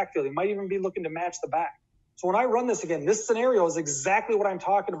in the backfield. He might even be looking to match the back. So when I run this again, this scenario is exactly what I'm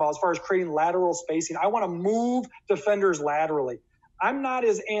talking about as far as creating lateral spacing. I want to move defenders laterally. I'm not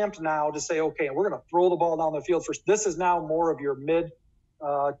as amped now to say, okay, we're going to throw the ball down the field first. This is now more of your mid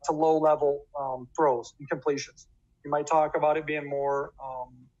to low level throws and completions. You might talk about it being more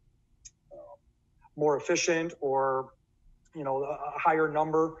efficient, or a higher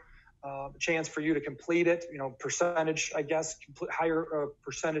number chance for you to complete it. Percentage, I guess, higher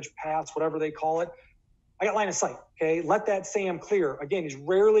percentage pass, whatever they call it. I got line of sight. Okay, let that Sam clear. Again, he's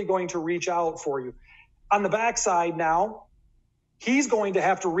rarely going to reach out for you. On the backside now, he's going to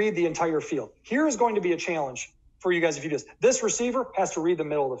have to read the entire field. Here is going to be a challenge for you guys if you do this. This receiver has to read the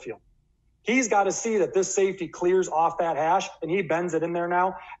middle of the field. He's got to see that this safety clears off that hash and he bends it in there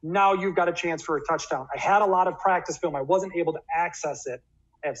now. Now you've got a chance for a touchdown. I had a lot of practice film. I wasn't able to access it.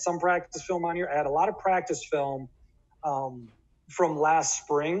 I have some practice film on here. I had a lot of practice film from last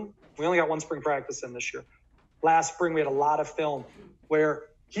spring. We only got one spring practice in this year. Last spring, we had a lot of film where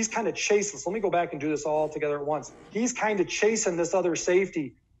he's kind of chasing. So let me go back and do this all together at once. He's kind of chasing this other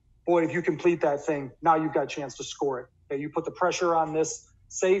safety. Boy, if you complete that thing, now you've got a chance to score it. Okay, you put the pressure on this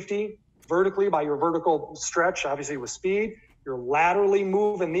safety vertically by your vertical stretch, obviously with speed. You're laterally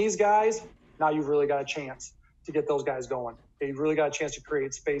moving these guys. Now you've really got a chance to get those guys going. Okay, you've really got a chance to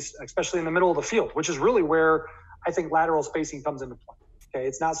create space, especially in the middle of the field, which is really where I think lateral spacing comes into play. Okay,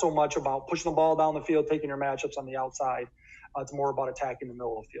 it's not so much about pushing the ball down the field, taking your matchups on the outside. It's more about attacking the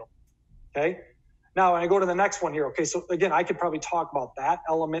middle of the field. Okay, now when I go to the next one here, okay, so again, I could probably talk about that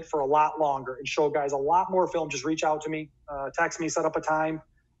element for a lot longer and show guys a lot more film. Just reach out to me, text me, set up a time,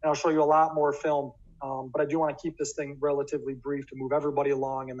 and I'll show you a lot more film But I do want to keep this thing relatively brief to move everybody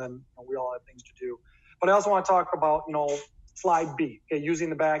along, and then we all have things to do. But I also want to talk about, slide B, okay, using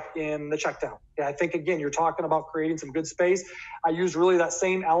the back in the check down. Okay, I think, again, you're talking about creating some good space. I use really that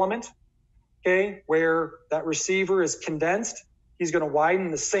same element, okay, where that receiver is condensed. He's going to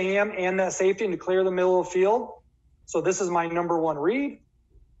widen the SAM and that safety and to clear the middle of the field. So this is my number one read.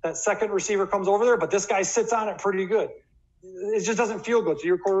 That second receiver comes over there, but this guy sits on it pretty good. It just doesn't feel good. So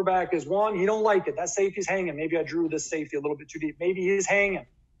your quarterback is one, he don't like it. That safety's hanging. Maybe I drew this safety a little bit too deep. Maybe he's hanging,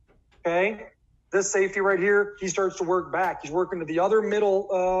 okay? This safety right here, he starts to work back. He's working to the other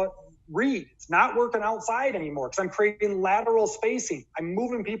middle read. It's not working outside anymore because I'm creating lateral spacing. I'm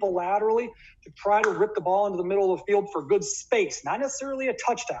moving people laterally to try to rip the ball into the middle of the field for good space. Not necessarily a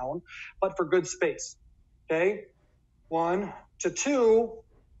touchdown, but for good space, okay? 1 to 2.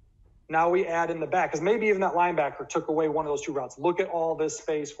 Now we add in the back because maybe even that linebacker took away one of those two routes. Look at all this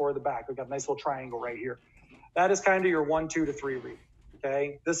space for the back. We've got a nice little triangle right here. That is kind of your 1, 2 to 3 read.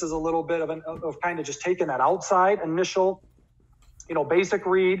 Okay, this is a little bit of kind of just taking that outside initial, basic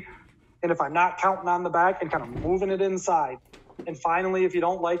read, and if I'm not counting on the back and kind of moving it inside. And finally, if you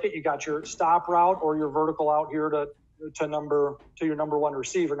don't like it, you got your stop route or your vertical out here to your number one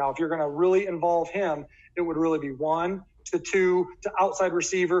receiver. Now, if you're going to really involve him, it would really be 1 to 2 to outside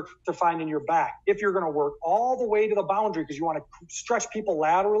receiver to finding your back. If you're going to work all the way to the boundary because you want to stretch people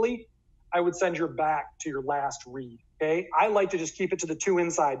laterally, I would send your back to your last read. Okay, I like to just keep it to the 2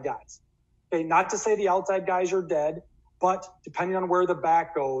 inside guys. Okay, not to say the outside guys are dead, but depending on where the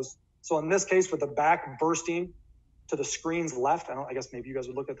back goes. So in this case, with the back bursting to the screen's left, I guess maybe you guys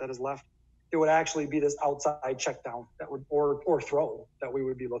would look at that as left. It would actually be this outside check down that would or throw that we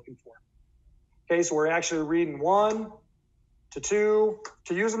would be looking for. Okay, so we're actually reading 1 to 2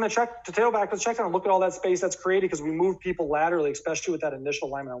 to using the check to tailback with check down and look at all that space that's created because we move people laterally, especially with that initial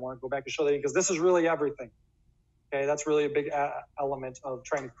alignment. I want to go back and show that because this is really everything. Okay, that's really a big element of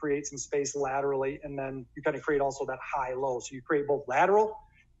trying to create some space laterally, and then you kind of create also that high-low. So you create both lateral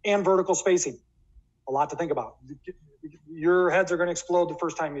and vertical spacing. A lot to think about. Your heads are going to explode the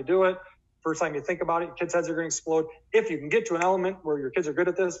first time you do it. First time you think about it, kids' heads are going to explode. If you can get to an element where your kids are good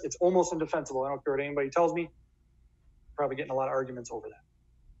at this, it's almost indefensible. I don't care what anybody tells me. Probably getting a lot of arguments over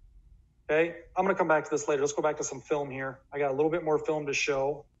that. Okay, I'm going to come back to this later. Let's go back to some film here. I got a little bit more film to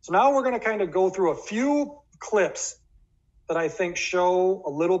show. So now we're going to kind of go through a few clips that I think show a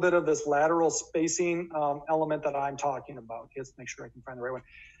little bit of this lateral spacing element that I'm talking about. Okay, let's make sure I can find the right one.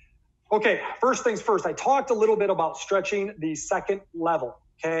 Okay, first things first. I talked a little bit about stretching the second level.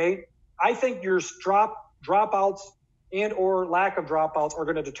 Okay, I think your dropouts and or lack of dropouts are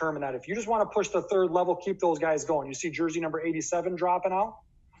going to determine that. If you just want to push the third level, keep those guys going. You see jersey number 87 dropping out.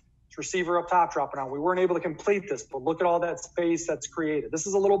 It's receiver up top dropping out. We weren't able to complete this, but look at all that space that's created. This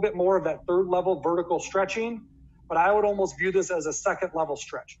is a little bit more of that third level vertical stretching, but I would almost view this as a second level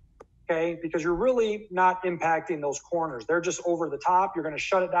stretch, okay? Because you're really not impacting those corners. They're just over the top. You're going to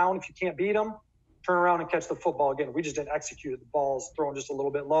shut it down if you can't beat them. Turn around and catch the football again. We just didn't execute it. The ball's thrown just a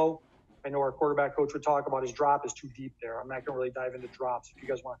little bit low. I know our quarterback coach would talk about his drop is too deep there. I'm not going to really dive into drops. If you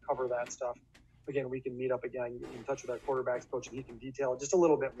guys want to cover that stuff, again, we can meet up again. Get in touch with our quarterbacks coach, and he can detail it just a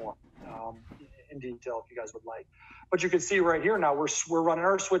little bit more in detail if you guys would like. But you can see right here now we're running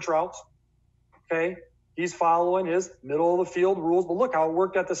our switch routes. Okay, he's following his middle of the field rules, but look how it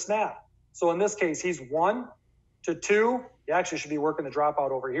worked at the snap. So in this case, he's 1 to 2. He actually should be working the dropout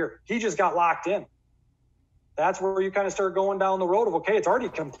over here. He just got locked in. That's where you kind of start going down the road of, okay, it's already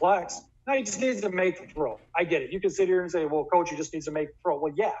complex. Now he just needs to make the throw. I get it. You can sit here and say, well, coach, he just needs to make the throw.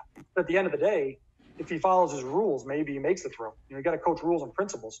 Well, yeah. But at the end of the day, if he follows his rules, maybe he makes the throw. You got to coach rules and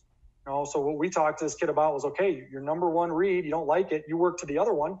principles. So what we talked to this kid about was, okay, your number one read, you don't like it, you work to the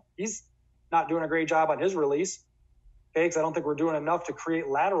other one. He's not doing a great job on his release. Okay, because I don't think we're doing enough to create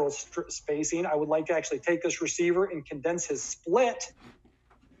lateral spacing. I would like to actually take this receiver and condense his split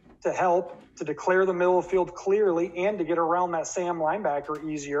to help to declare the middle of the field clearly and to get around that Sam linebacker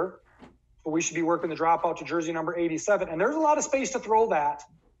easier. But we should be working the dropout to jersey number 87. And there's a lot of space to throw that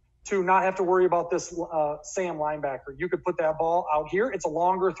to not have to worry about this Sam linebacker. You could put that ball out here. It's a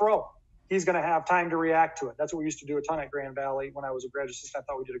longer throw. He's going to have time to react to it. That's what we used to do a ton at Grand Valley when I was a graduate assistant. I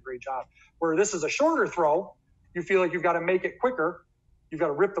thought we did a great job. Where this is a shorter throw, you feel like you've got to make it quicker. You've got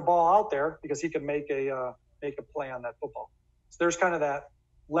to rip the ball out there because he can make a play on that football. So there's kind of that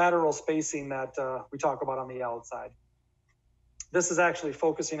lateral spacing that we talk about on the outside. This is actually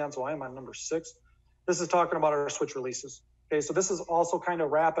focusing on, so I am on number 6. This is talking about our switch releases. Okay, so this is also kind of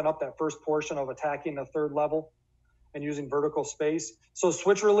wrapping up that first portion of attacking the third level and using vertical space. So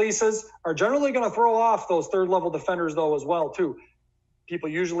switch releases are generally going to throw off those third level defenders though as well too. People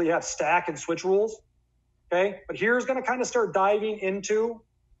usually have stack and switch rules. Okay, but here's going to kind of start diving into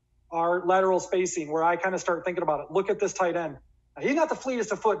our lateral spacing where I kind of start thinking about it. Look at this tight end. Now, he's not the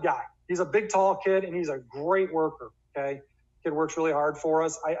fleetest of foot guy. He's a big, tall kid, and he's a great worker. Okay, kid works really hard for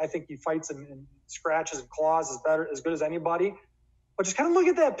us. I think he fights and scratches and claws as good as anybody. But just kind of look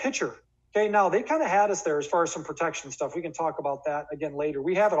at that picture. Okay, now they kind of had us there as far as some protection stuff. We can talk about that again later.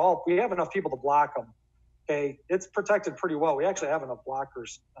 We have it all. We have enough people to block them. Okay, it's protected pretty well. We actually have enough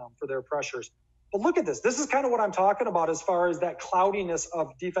blockers for their pressures. But look at this. This is kind of what I'm talking about as far as that cloudiness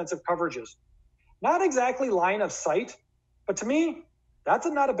of defensive coverages. Not exactly line of sight, but to me, that's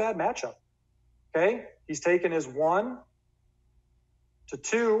not a bad matchup. Okay, he's taken his 1 to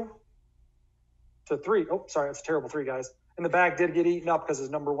 2 to 3. Oh, sorry, that's a terrible 3, guys. And the back did get eaten up because his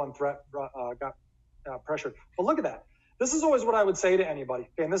number 1 threat got pressured. But look at that. This is always what I would say to anybody.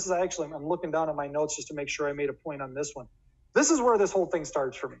 Okay, and this is actually, I'm looking down at my notes just to make sure I made a point on this one. This is where this whole thing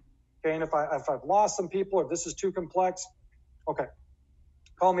starts for me. Okay, and if I've lost some people, if this is too complex, okay,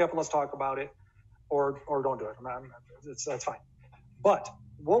 call me up and let's talk about it, or don't do it. That's fine. But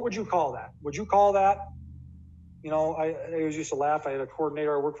what would you call that? Would you call that, I always used to laugh. I had a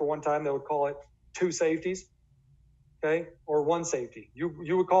coordinator I worked for one time that would call it 2 safeties, okay, or 1 safety. You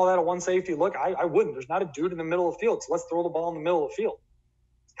would call that a 1 safety? Look, I wouldn't. There's not a dude in the middle of the field, so let's throw the ball in the middle of the field.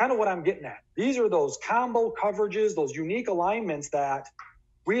 It's kind of what I'm getting at. These are those combo coverages, those unique alignments that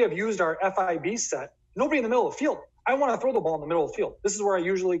we have used our FIB set. Nobody in the middle of the field. I want to throw the ball in the middle of the field. This is where I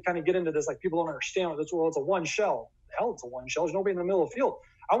usually kind of get into this. Like, people don't understand. It's a 1 shell. Hell, it's a 1 shell. There's nobody in the middle of the field.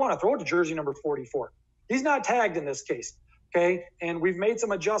 I want to throw it to jersey number 44. He's not tagged in this case. Okay. And we've made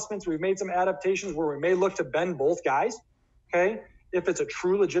some adjustments. We've made some adaptations where we may look to bend both guys. Okay. If it's a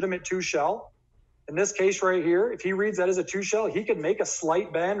true legitimate 2 shell, in this case right here, if he reads that as a 2 shell, he could make a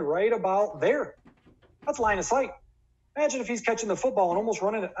slight bend right about there. That's line of sight. Imagine if he's catching the football and almost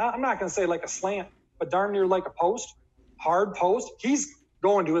running it. I'm not going to say like a slant, but darn near like a post, hard post. He's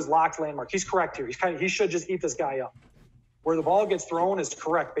going to his locked landmark. He's correct here. He should just eat this guy up. Where the ball gets thrown is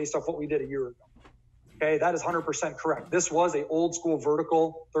correct based off what we did a year ago. Okay, that is 100% correct. This was a old school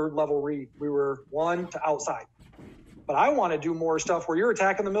vertical 3rd level read. We were 1 to outside. But I want to do more stuff where you're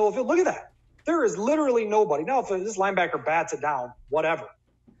attacking the middle of the field. Look at that. There is literally nobody. Now, if this linebacker bats it down, whatever.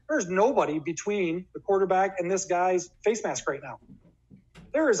 There's nobody between the quarterback and this guy's face mask right now.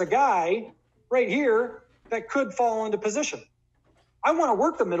 There is a guy right here that could fall into position. I want to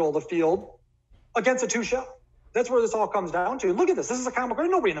work the middle of the field against a 2 shell. That's where this all comes down to. Look at this. This is a combo. There's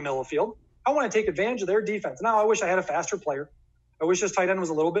nobody in the middle of the field. I want to take advantage of their defense. Now, I wish I had a faster player. I wish this tight end was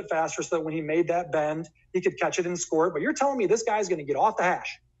a little bit faster so that when he made that bend, he could catch it and score it. But you're telling me this guy's going to get off the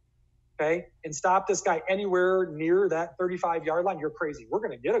hash, okay, and stop this guy anywhere near that 35-yard line? You're crazy. We're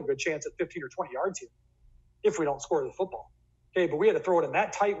going to get a good chance at 15 or 20 yards here if we don't score the football. Okay, but we had to throw it in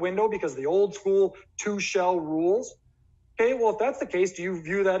that tight window because of the old school 2 shell rules. Okay, well, if that's the case, do you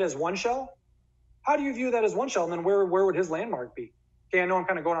view that as 1 shell? How do you view that as 1 shell? And then where would his landmark be? Okay, I know I'm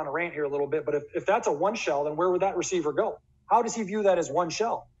kind of going on a rant here a little bit, but if that's a 1 shell, then where would that receiver go? How does he view that as 1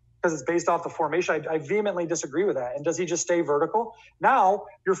 shell? Because it's based off the formation. I vehemently disagree with that. And does he just stay vertical? Now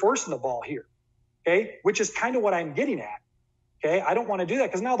you're forcing the ball here, okay, which is kind of what I'm getting at. Okay, I don't want to do that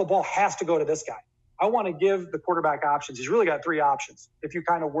because now the ball has to go to this guy. I want to give the quarterback options. He's really got 3 options. If you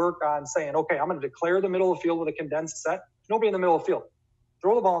kind of work on saying, okay, I'm going to declare the middle of the field with a condensed set. Nobody in the middle of the field.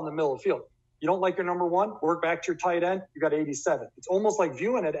 Throw the ball in the middle of the field. You don't like your number 1, work back to your tight end. You got 87. It's almost like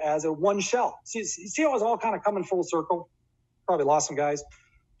viewing it as a 1 shell. See how it's all kind of coming full circle? Probably lost some guys.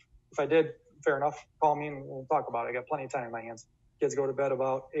 If I did, fair enough. Call me and we'll talk about it. I got plenty of time in my hands. Kids go to bed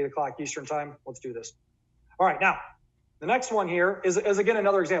about 8 o'clock Eastern time. Let's do this. All right, now, the next one here is again,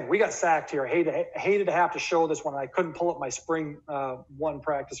 another example. We got sacked here. I hated to have to show this one. I couldn't pull up my spring 1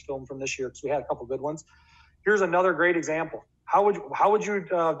 practice film from this year because we had a couple good ones. Here's another great example. How would you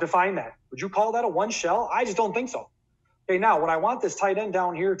define that? Would you call that a 1 shell? I just don't think so. Okay, now what I want this tight end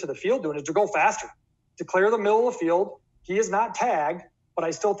down here to the field doing is to go faster. Declare the middle of the field. He is not tagged, but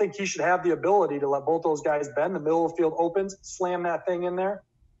I still think he should have the ability to let both those guys bend. The middle of the field opens, slam that thing in there,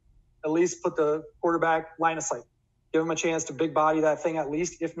 at least put the quarterback line of sight. Give him a chance to big body that thing at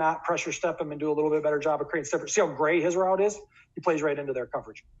least. If not, pressure step him and do a little bit better job of creating separate. See how gray his route is? He plays right into their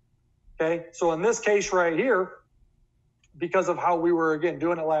coverage. Okay, so in this case right here, because of how we were, again,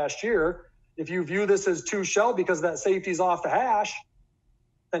 doing it last year, if you view this as 2 shell because that safety's off the hash,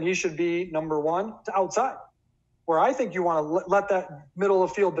 then he should be number 1 to outside. Where I think you want to let that middle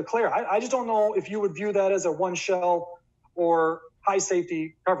of field declare. I just don't know if you would view that as a 1 shell or high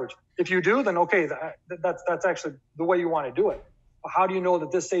safety coverage. If you do, then okay, that's actually the way you want to do it. But how do you know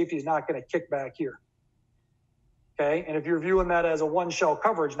that this safety is not going to kick back here? Okay, and if you're viewing that as a 1 shell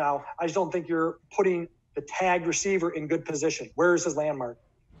coverage now, I just don't think you're putting the tagged receiver in good position. Where is his landmark?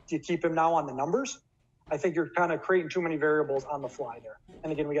 Do you keep him now on the numbers? I think you're kind of creating too many variables on the fly there.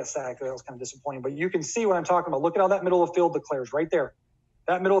 And again, we got sacked. That was kind of disappointing. But you can see what I'm talking about. Look at how that middle of field declares right there.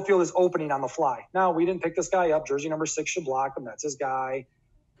 That middle of field is opening on the fly. Now, we didn't pick this guy up. Jersey number 6 should block him. That's his guy.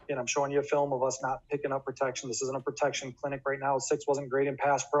 And I'm showing you a film of us not picking up protection. This isn't a protection clinic right now. 6 wasn't great in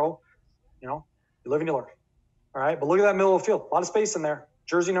pass pro. You live and you learn. All right, but look at that middle of the field. A lot of space in there.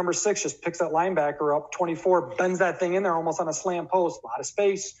 Jersey number 6 just picks that linebacker up. 24 bends that thing in there almost on a slant post. A lot of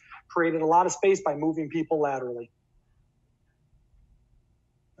space. Created a lot of space by moving people laterally.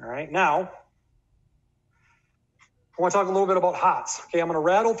 All right, now I want to talk a little bit about hots. Okay, I'm going to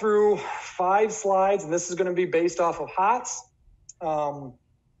rattle through 5 slides, and this is going to be based off of hots, and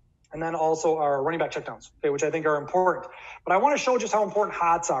then also our running back checkdowns, okay, which I think are important. But I want to show just how important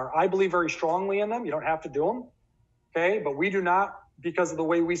hots are. I believe very strongly in them. You don't have to do them, okay, but we do not because of the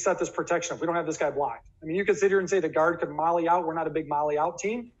way we set this protection up. We don't have this guy blocked. I mean, you could sit here and say the guard could molly out. We're not a big molly out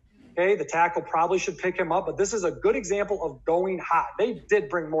team. Okay, the tackle probably should pick him up, but this is a good example of going hot. They did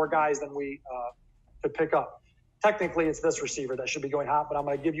bring more guys than we could pick up. Technically, it's this receiver that should be going hot, but I'm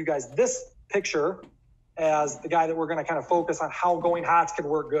going to give you guys this picture as the guy that we're going to kind of focus on how going hots can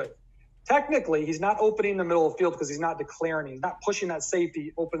work good. Technically, he's not opening the middle of the field because he's not declaring. He's not pushing that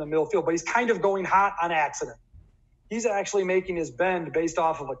safety open the middle of the field, but he's kind of going hot on accident. He's actually making his bend based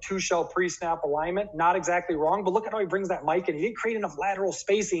off of a 2-shell pre-snap alignment. Not exactly wrong, but look at how he brings that mic in. He didn't create enough lateral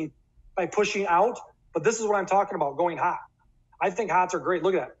spacing by pushing out, but this is what I'm talking about, going hot. I think hots are great.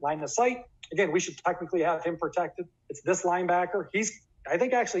 Look at that, line of sight. Again, we should technically have him protected. It's this linebacker. I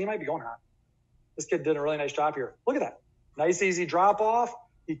think actually he might be going hot. This kid did a really nice job here. Look at that. Nice, easy drop off.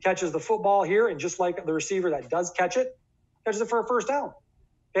 He catches the football here, and just like the receiver that does catch it, catches it for a first down.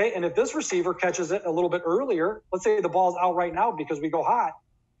 Okay, and if this receiver catches it a little bit earlier, let's say the ball's out right now because we go hot,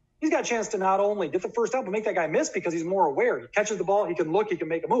 he's got a chance to not only get the first down, but make that guy miss because he's more aware. He catches the ball, he can look, he can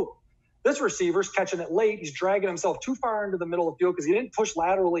make a move. This receiver's catching it late. He's dragging himself too far into the middle of the field because he didn't push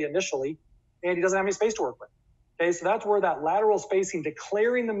laterally initially, and he doesn't have any space to work with. Okay, so that's where that lateral spacing,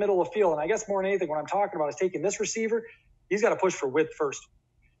 declaring the middle of the field, and I guess more than anything, what I'm talking about is taking this receiver, he's got to push for width first.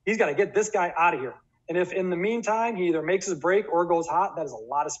 He's got to get this guy out of here. And if in the meantime he either makes his break or goes hot, that is a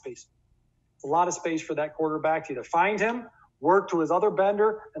lot of space. It's a lot of space for that quarterback to either find him, work to his other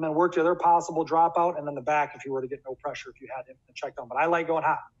bender, and then work to the other possible dropout, and then the back if you were to get no pressure if you had him to check down. But I like going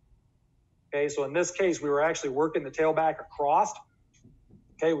hot. Okay, so in this case, we were actually working the tailback across.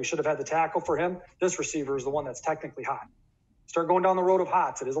 Okay, we should have had the tackle for him. This receiver is the one that's technically hot. Start going down the road of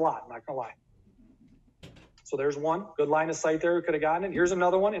hots. It is a lot, I'm not going to lie. So there's one. Good line of sight there. We could have gotten it. Here's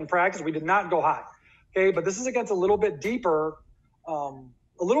another one. In practice, we did not go hot. Okay, but this is against a little bit deeper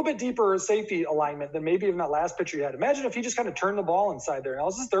safety alignment than maybe even that last picture you had. Imagine if he just kind of turned the ball inside there. Now,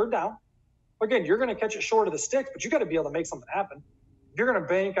 this is third down. Again, you're going to catch it short of the sticks, but you got to be able to make something happen. If you're going to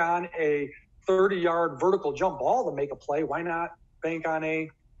bank on a 30-yard vertical jump ball to make a play, why not bank on a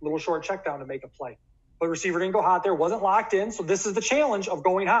little short check down to make a play? But receiver didn't go hot there, wasn't locked in. So this is the challenge of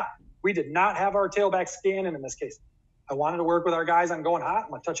going hot. We did not have our tailback scanning in this case. I wanted to work with our guys on going hot. I'm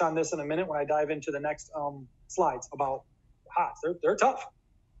going to touch on this in a minute when I dive into the next slides about hots. They're tough.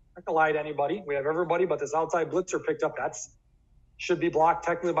 I'm not going to lie to anybody. We have everybody, but this outside blitzer picked up. Should be blocked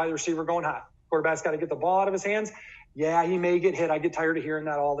technically by the receiver going hot. Quarterback's got to get the ball out of his hands. Yeah, he may get hit. I get tired of hearing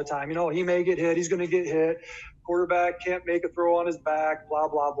that all the time. He may get hit. He's going to get hit. Quarterback can't make a throw on his back, blah,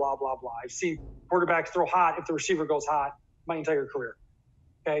 blah, blah, blah, blah. I've seen quarterbacks throw hot if the receiver goes hot my entire career.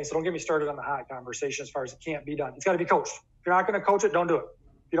 Okay, so don't get me started on the hot conversation as far as it can't be done. It's got to be coached. If you're not going to coach it, don't do it.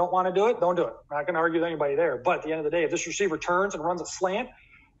 If you don't want to do it, don't do it. I'm not going to argue with anybody there. But at the end of the day, if this receiver turns and runs a slant,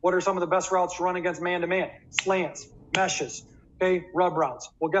 what are some of the best routes to run against man-to-man? Slants, meshes, okay, rub routes.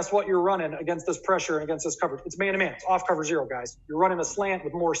 Well, guess what you're running against this pressure and against this coverage? It's man-to-man. It's off cover zero, guys. You're running a slant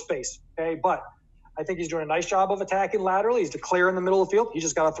with more space, okay? But I think he's doing a nice job of attacking laterally. He's declaring the middle of the field. He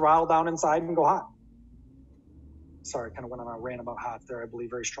just got to throttle down inside and go hot. Sorry, kind of went on a rant about hots there. I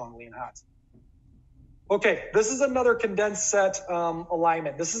believe very strongly in hots. Okay, this is another condensed set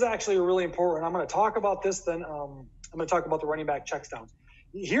alignment. This is actually really important. I'm going to talk about this, then I'm going to talk about the running back checks downs.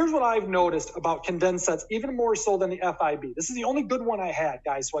 Here's what I've noticed about condensed sets, even more so than the FIB. This is the only good one I had,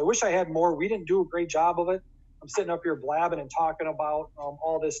 guys, so I wish I had more. We didn't do a great job of it. I'm sitting up here blabbing and talking about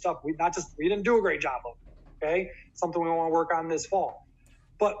all this stuff. We didn't do a great job of it, okay? Something we want to work on this fall.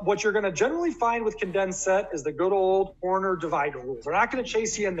 But what you're going to generally find with condensed set is the good old corner divider rules. They're not going to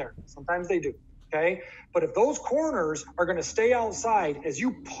chase you in there. Sometimes they do, okay? But if those corners are going to stay outside, as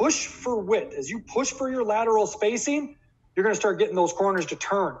you push for width, as you push for your lateral spacing, you're going to start getting those corners to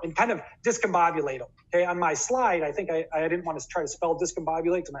turn and kind of discombobulate them, okay? On my slide, I think I didn't want to try to spell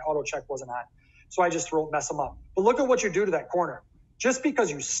discombobulate because my auto check wasn't on. So I just mess them up. But look at what you do to that corner. Just because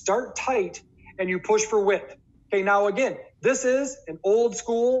you start tight and you push for width. Okay, now again, this is an old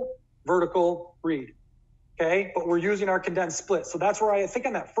school vertical read. Okay, but we're using our condensed split. So that's where I think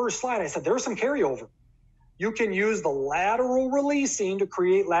on that first slide, I said there was some carryover. You can use the lateral releasing to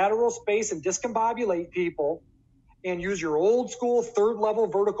create lateral space and discombobulate people and use your old school third level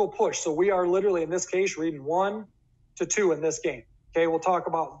vertical push. So we are literally in this case reading 1 to 2 in this game. Okay, we'll talk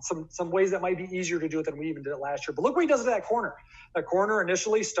about some ways that might be easier to do it than we even did it last year. But look what he does to that corner. That corner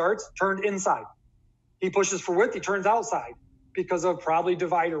initially starts turned inside. He pushes for width, he turns outside because of probably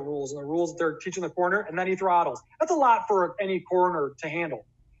divider rules and the rules that they're teaching the corner, and then he throttles. That's a lot for any corner to handle.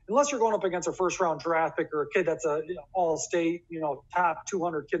 Unless you're going up against a first round draft pick or a kid that's a all state, top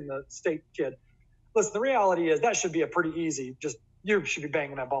 200 kid in the state kid. Listen, the reality is that should be a pretty easy, just you should be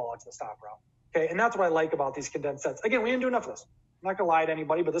banging that ball out to the stop route. Okay, and that's what I like about these condensed sets. Again, we didn't do enough of this. I'm not going to lie to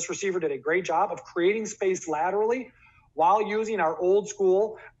anybody, but this receiver did a great job of creating space laterally while using our old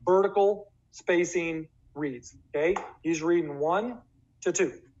school vertical spacing reads. Okay, he's reading 1 to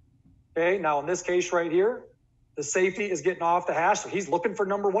 2. Okay, now in this case right here, the safety is getting off the hash, so he's looking for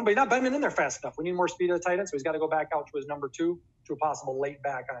number 1, but he's not bending in there fast enough. We need more speed of the tight end, so he's got to go back out to his number 2 to a possible late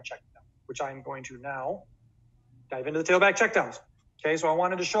back on a check down, which I'm going to now dive into the tailback checkdowns. Okay, so I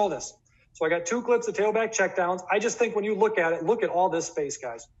wanted to show this. So I got 2 clips of tailback checkdowns. I just think when you look at it, look at all this space,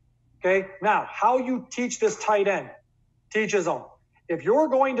 guys. Okay, now how you teach this tight end, teach his own. If you're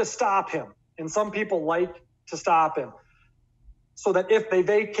going to stop him, and some people like to stop him, so that if they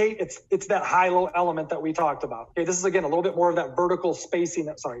vacate, it's that high-low element that we talked about. Okay, this is again a little bit more of that vertical spacing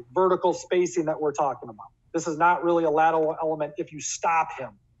that we're talking about. This is not really a lateral element if you stop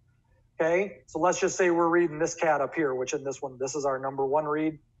him. Okay, so let's just say we're reading this cat up here, which in this one, this is our number 1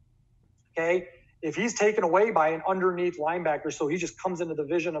 read. Okay, if he's taken away by an underneath linebacker, so he just comes into the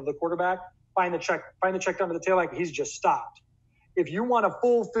vision of the quarterback, find the check down to the tailback, he's just stopped. If you want a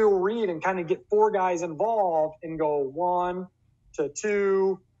full field read and kind of get 4 guys involved and go 1 to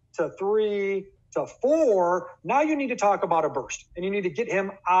 2 to 3 to 4, now you need to talk about a burst and you need to get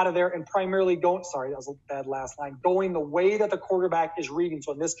him out of there and primarily that was a bad last line, going the way that the quarterback is reading.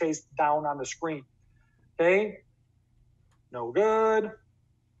 So in this case, down on the screen. Okay, no good.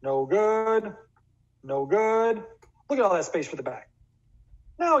 No good. No good. Look at all that space for the back.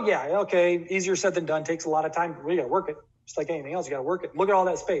 Now, yeah, okay, easier said than done. Takes a lot of time. We got to work it. Just like anything else, you got to work it. Look at all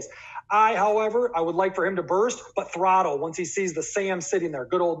that space. However, I would like for him to burst, but throttle once he sees the Sam sitting there.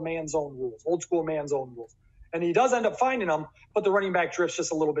 Good old man zone rules, old school man zone rules. And he does end up finding them, but the running back drifts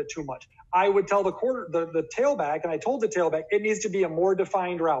just a little bit too much. I would tell the tailback, and I told the tailback, it needs to be a more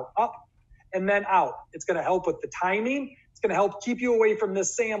defined route, up and then out. It's going to help with the timing. It's going to help keep you away from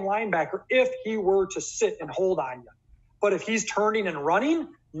this Sam linebacker if he were to sit and hold on you. But if he's turning and running,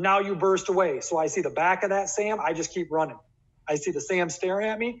 now you burst away. So I see the back of that Sam, I just keep running. I see the Sam staring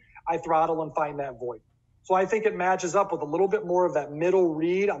at me, I throttle and find that void. So I think it matches up with a little bit more of that middle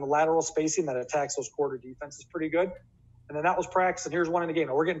read on the lateral spacing that attacks those quarter defenses pretty good. And then that was practice, and here's one in the game.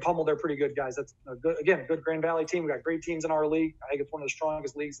 Now, we're getting pummeled there pretty good, guys. That's a good Grand Valley team. We got great teams in our league. I think it's one of the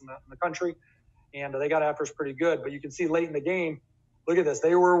strongest leagues in the country. And they got after us pretty good. But you can see late in the game, look at this.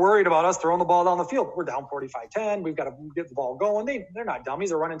 They were worried about us throwing the ball down the field. We're down 45-10. We've got to get the ball going. They're not dummies.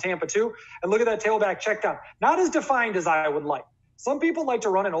 They're running Tampa too. And look at that tailback check down. Not as defined as I would like. Some people like to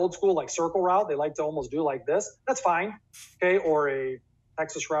run an old school like circle route. They like to almost do like this. That's fine. Okay, or a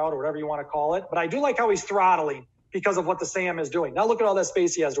Texas route or whatever you want to call it. But I do like how he's throttling because of what the Sam is doing. Now look at all that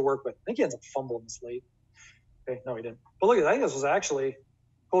space he has to work with. I think he ends up fumbling this late. Okay, no, he didn't. But look at that. I think this was actually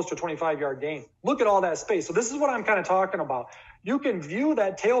close to a 25-yard gain. Look at all that space. So this is what I'm kind of talking about. You can view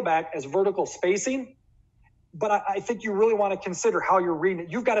that tailback as vertical spacing, but I think you really want to consider how you're reading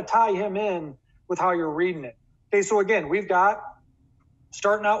it. You've got to tie him in with how you're reading it. Okay, so again, we've got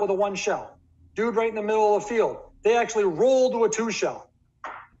starting out with a 1 shell. Dude right in the middle of the field. They actually roll to a 2 shell.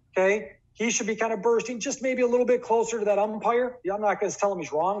 Okay, he should be kind of bursting just maybe a little bit closer to that umpire. Yeah, I'm not going to tell him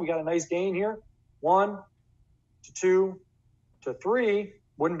he's wrong. We got a nice gain here. 1 to 2 to 3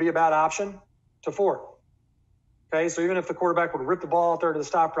 wouldn't be a bad option to 4. Okay, so even if the quarterback would rip the ball out there to the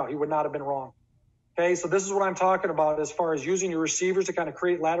stop route, he would not have been wrong. Okay, so this is what I'm talking about as far as using your receivers to kind of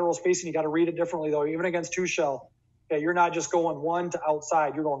create lateral spacing. You got to read it differently, though, even against 2 shell. Okay, you're not just going 1 to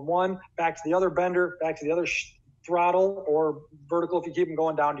outside. You're going 1 back to the other bender, back to the other throttle, or vertical if you keep them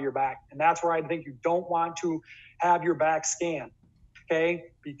going down to your back. And that's where I think you don't want to have your back scan. Okay,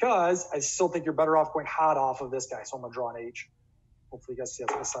 because I still think you're better off going hot off of this guy. So I'm going to draw an H. Hopefully you guys see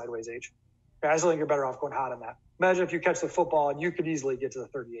that's a sideways H. Okay, I still think you're better off going hot on that. Imagine if you catch the football and you could easily get to the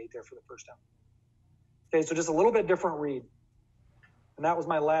 38 there for the first down. Okay, so just a little bit different read. And that was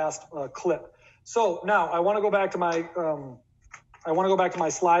my last clip. So now I want to go back to my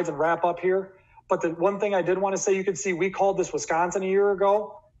slides and wrap up here. But the one thing I did want to say, you can see we called this Wisconsin a year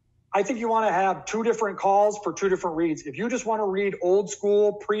ago. I think you want to have two different calls for two different reads. If you just want to read old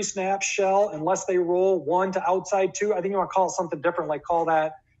school pre-snap shell, unless they roll 1 to outside 2, I think you want to call it something different, like call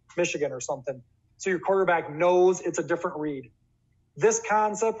that Michigan or something. So your quarterback knows it's a different read. This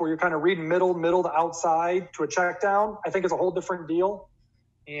concept where you're kind of reading middle to outside to a check down, I think is a whole different deal.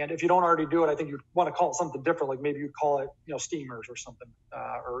 And if you don't already do it, I think you want to call it something different, like maybe you call it, steamers or something,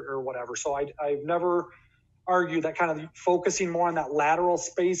 or whatever. So I've never argued that kind of focusing more on that lateral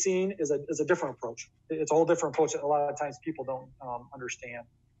spacing is a different approach. It's a whole different approach that a lot of times people don't understand.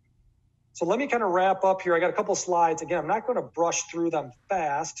 So let me kind of wrap up here. I got a couple slides. Again, I'm not going to brush through them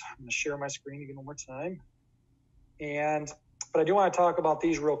fast. I'm going to share my screen again one more time. But I do want to talk about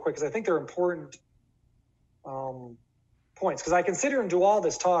these real quick because I think they're important points, because I can sit here and do all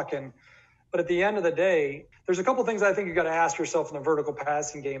this talking, but at the end of the day, there's a couple things I think you got to ask yourself in the vertical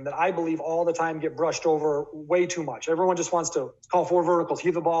passing game that I believe all the time get brushed over way too much. Everyone just wants to call 4 verticals,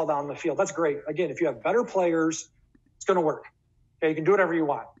 heave the ball down the field. That's great. Again, if you have better players, it's going to work. Okay, you can do whatever you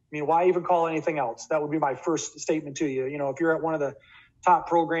want. I mean, why even call anything else? That would be my first statement to you. If you're at one of the top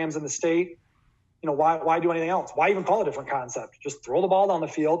programs in the state, why do anything else? Why even call a different concept? Just throw the ball down the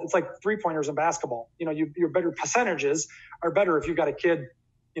field. It's like 3-pointers in basketball. Your better percentages are better if you've got a kid,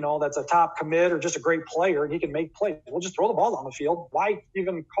 that's a top commit or just a great player and he can make plays. We'll just throw the ball down the field. Why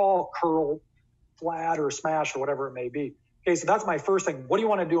even call curl, flat, or smash or whatever it may be? Okay, so that's my first thing. What do you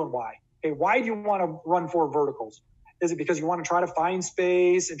want to do and why? Okay, why do you want to run 4 verticals? Is it because you want to try to find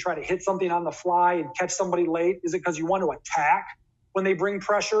space and try to hit something on the fly and catch somebody late? Is it because you want to attack when they bring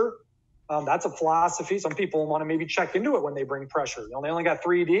pressure? That's a philosophy. Some people want to maybe check into it when they bring pressure. They only got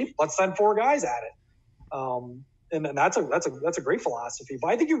 3 deep. Let's send 4 guys at it. And that's a great philosophy. But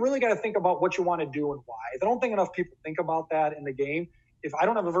I think you really got to think about what you want to do and why. I don't think enough people think about that in the game. If I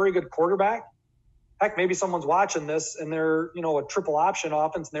don't have a very good quarterback, heck, maybe someone's watching this and they're, a triple option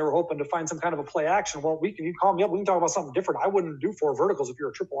offense and they were hoping to find some kind of a play action. Well, you can call me up. We can talk about something different. I wouldn't do 4 verticals if you're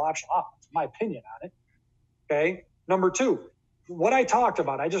a triple option offense, my opinion on it. Okay. Number 2, what I talked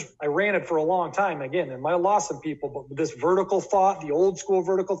about, I ran it for a long time again, and might have lost some people, but this vertical thought, the old school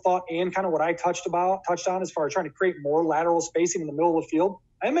vertical thought, and kind of what I touched on as far as trying to create more lateral spacing in the middle of the field,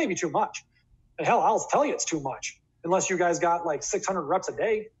 that may be too much. And hell, I'll tell you it's too much, unless you guys got like 600 reps a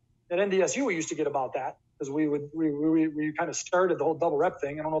day. At NDSU, we used to get about that because we kind of started the whole double rep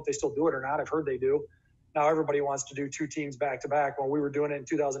thing. I don't know if they still do it or not. I've heard they do. Now everybody wants to do 2 teams back to back. Well, we were doing it in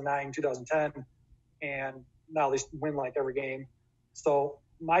 2009, 2010, and now they win like every game. So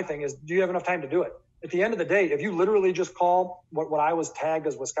my thing is, do you have enough time to do it? At the end of the day, if you literally just call what I was tagged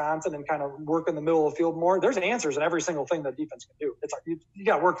as Wisconsin and kind of work in the middle of the field more, there's answers in every single thing that defense can do. It's like you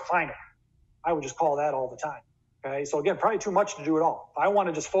got to work to find it. I would just call that all the time. Okay, so again, probably too much to do it all. If I want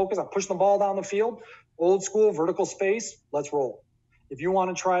to just focus on pushing the ball down the field, old school vertical space, let's roll. If you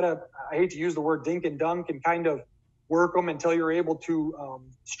want to try to, I hate to use the word dink and dunk and kind of work them until you're able to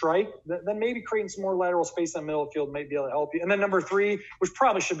strike, then maybe creating some more lateral space in the middle of the field may be able to help you. And then number 3, which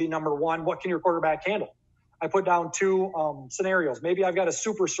probably should be number 1, what can your quarterback handle? I put down 2 scenarios. Maybe I've got a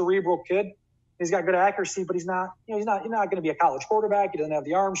super cerebral kid. He's got good accuracy, but he's not going to be a college quarterback. He doesn't have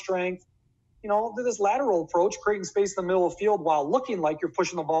the arm strength. This lateral approach, creating space in the middle of the field while looking like you're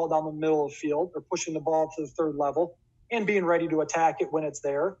pushing the ball down the middle of the field or pushing the ball to the 3rd level and being ready to attack it when it's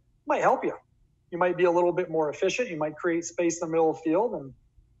there, might help you. You might be a little bit more efficient. You might create space in the middle of the field. And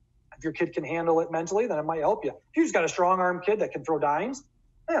if your kid can handle it mentally, then it might help you. If you've just got a strong arm kid that can throw dimes,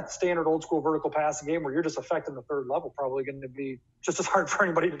 standard old school vertical passing game where you're just affecting the 3rd level, probably going to be just as hard for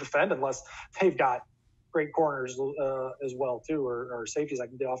anybody to defend unless they've got great corners as well too, or safeties that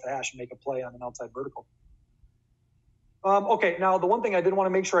can get off the hash and make a play on an outside vertical. Okay, now the one thing I did want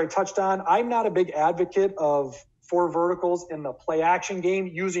to make sure I touched on, I'm not a big advocate of 4 verticals in the play action game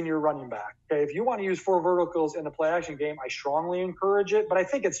using your running back. Okay, if you want to use 4 verticals in the play action game, I strongly encourage it, but I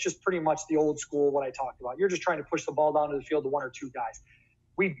think it's just pretty much the old school what I talked about. You're just trying to push the ball down to the field to 1 or 2 guys.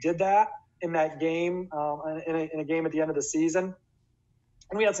 We did that in that game, in a game at the end of the season,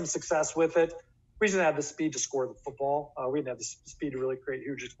 and we had some success with it. We just didn't have the speed to score the football. We didn't have the speed to really create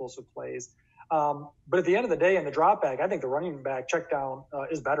huge explosive plays. But at the end of the day, in the drop back, I think the running back check down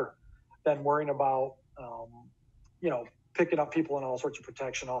is better than worrying about, picking up people and all sorts of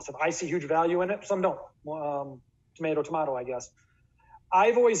protection. Also, I see huge value in it. Some don't. Tomato, I guess.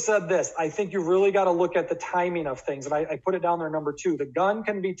 I've always said this. I think you really got to look at the timing of things. And I put it down there, number 2. The gun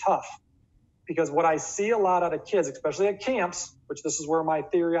can be tough because what I see a lot out of kids, especially at camps, which this is where my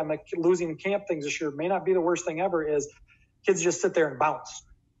theory on the losing camp things this year may not be the worst thing ever, is kids just sit there and bounce.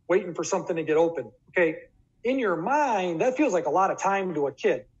 waiting for something to get open. Okay, in your mind, that feels like a lot of time to a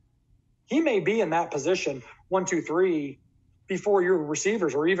kid. He may be in that position 1, 2, 3 before your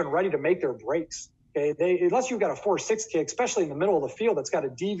receivers are even ready to make their breaks. Okay, unless you've got a 4-6 kick, especially in the middle of the field, that's got to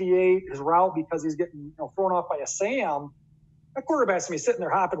deviate his route because he's getting thrown off by a Sam. That quarterback's going to be sitting there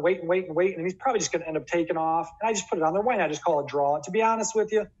hopping, waiting, and he's probably just going to end up taking off. And I just put it on there. Why not just call it draw? To be honest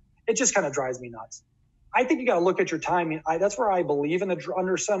with you, it just kind of drives me nuts. I think you got to look at your timing. That's where I believe in the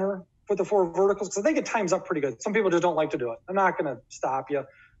under center for the 4 verticals, because I think it times up pretty good. Some people just don't like to do it. I'm not going to stop you.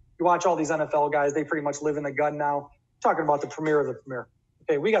 You watch all these NFL guys, they pretty much live in the gun now. I'm talking about the premier of the premier.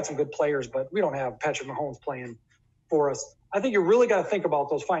 Okay, we got some good players, but we don't have Patrick Mahomes playing for us. I think you really got to think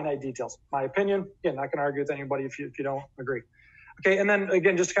about those finite details. My opinion, again, not going to argue with anybody if you don't agree. Okay, and then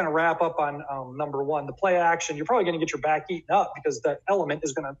again, just to kind of wrap up on number 1, the play action, you're probably going to get your back eaten up because that element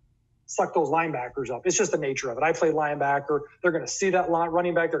is going to suck those linebackers up. It's just the nature of it. I played linebacker. They're going to see that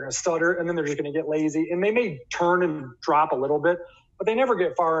running back. They're going to stutter, and then they're just going to get lazy. And they may turn and drop a little bit, but they never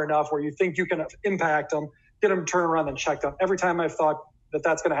get far enough where you think you can impact them, get them to turn around and check them. Every time I've thought that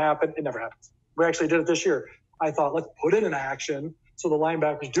that's going to happen, it never happens. We actually did it this year. I thought, let's put it in action so the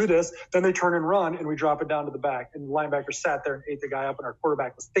linebackers do this. Then they turn and run, and we drop it down to the back. And the linebacker sat there and ate the guy up, and our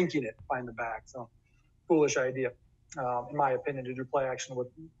quarterback was thinking it behind the back. So foolish idea, in my opinion, to do play action with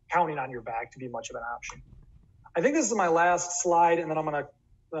counting on your back to be much of an option. I think this is my last slide, and then I'm going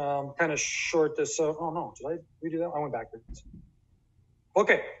to kind of short this. So, oh, no, did I redo that? I went backwards.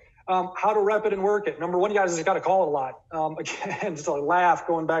 Okay. How to rep it and work it. Number 1, you guys just got to call it a lot. Again, just a laugh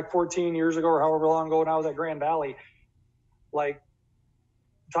going back 14 years ago or however long ago when I was at Grand Valley. Like,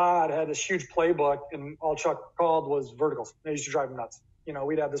 Todd had this huge playbook, and all Chuck called was verticals. It used to drive him nuts.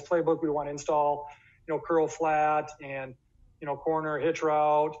 We'd have this playbook we'd want to install, curl flat and, corner hitch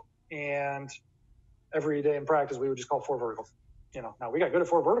route. And every day in practice, we would just call 4 verticals. Now we got good at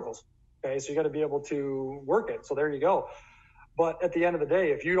 4 verticals. Okay, so you got to be able to work it. So there you go. But at the end of the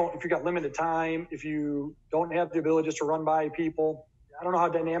day, if you got limited time, if you don't have the ability just to run by people, I don't know how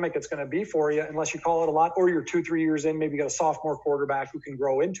dynamic it's going to be for you unless you call it a lot, or you're 2-3 years in, maybe you got a sophomore quarterback who can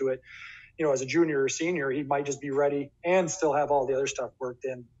grow into it. As a junior or senior, he might just be ready and still have all the other stuff worked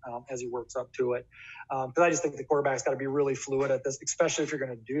in as he works up to it. Because I just think the quarterback's got to be really fluid at this, especially if you're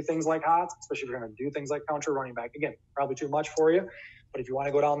going to do things like hots, especially if you're going to do things like counter running back. Again, probably too much for you. But if you want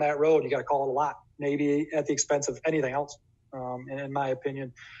to go down that road, you got to call it a lot, maybe at the expense of anything else. In my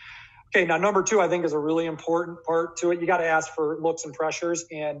opinion. Okay, now number 2, I think, is a really important part to it. You got to ask for looks and pressures.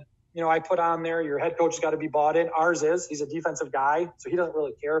 And, I put on there, your head coach has got to be bought in. Ours is. He's a defensive guy, so he doesn't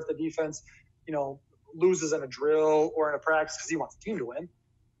really care if the defense, loses in a drill or in a practice because he wants the team to win.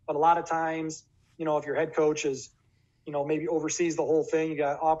 But a lot of times, if your head coach is, maybe oversees the whole thing, you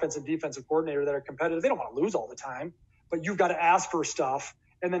got offensive, defensive coordinator that are competitive. They don't want to lose all the time, but you've got to ask for stuff.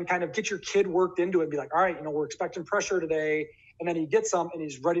 And then kind of get your kid worked into it and be like, all right, we're expecting pressure today. And then he gets some and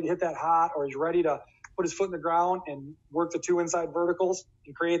he's ready to hit that hot, or he's ready to put his foot in the ground and work the 2 inside verticals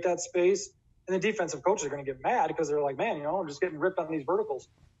and create that space. And the defensive coaches are going to get mad because they're like, man, I'm just getting ripped on these verticals.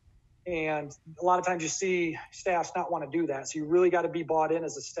 And a lot of times you see staffs not want to do that. So you really got to be bought in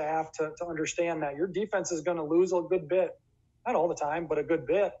as a staff to understand that your defense is going to lose a good bit. Not all the time, but a good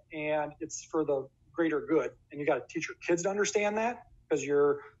bit. And it's for the greater good. And you got to teach your kids to understand that. Because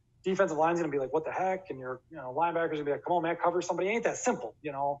your defensive line's going to be like, what the heck? And your linebackers are going to be like, come on, man, cover somebody. It ain't that simple,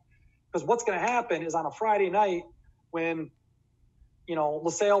 Because what's going to happen is on a Friday night when,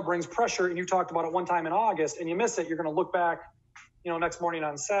 LaSalle brings pressure, and you talked about it one time in August, and you miss it, you're going to look back, next morning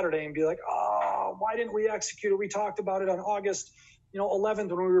on Saturday and be like, oh, why didn't we execute it? We talked about it on August, 11th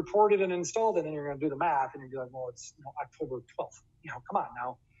when we reported and installed it. And then you're going to do the math, and you'll be like, well, it's October 12th. Come on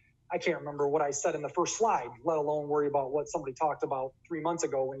now. I can't remember what I said in the first slide, let alone worry about what somebody talked about 3 months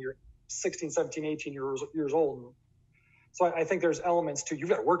ago when you're 16, 17, 18 years old. So I think there's elements to, you've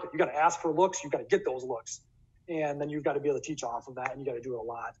got to work it. You got to ask for looks. You've got to get those looks. And then you've got to be able to teach off of that, and you got to do it a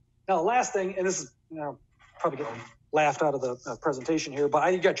lot. Now, the last thing, and this is probably getting laughed out of the presentation here,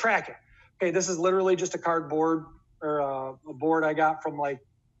 but you got to track it. Okay, this is literally just a cardboard or a board I got from like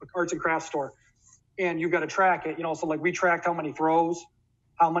an arts and crafts store. And you've got to track it. So like we tracked how many throws,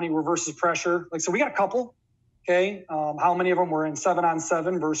 how many were versus pressure. So we got a couple, okay? How many of them were in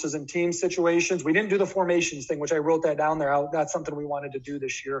 7-on-7 versus in team situations? We didn't do the formations thing, which I wrote that down there. That's something we wanted to do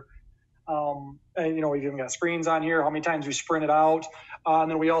this year. And, we've even got screens on here, how many times we sprinted out.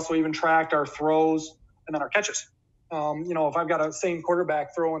 And then we also even tracked our throws and then our catches. If I've got a same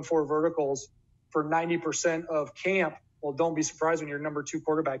quarterback throwing 4 verticals for 90% of camp, well, don't be surprised when your number 2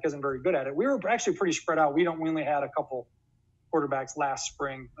 quarterback isn't very good at it. We were actually pretty spread out. We only had a couple quarterbacks last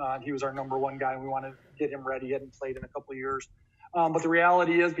spring. He was our number 1 guy, and we wanted to get him ready. He hadn't played in a couple of years. But the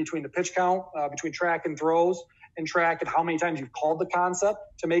reality is between the pitch count, between track and throws and track and how many times you've called the concept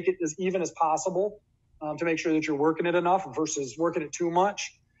to make it as even as possible, to make sure that you're working it enough versus working it too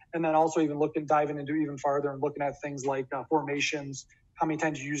much. And then also even diving into even farther and looking at things like formations, how many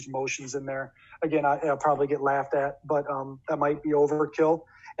times you used motions in there. Again, I'll probably get laughed at, but that might be overkill.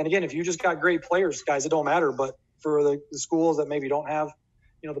 And again, if you just got great players, guys, it don't matter. But for the schools that maybe don't have,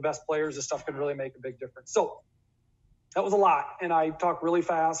 the best players, this stuff can really make a big difference. So that was a lot. And I talked really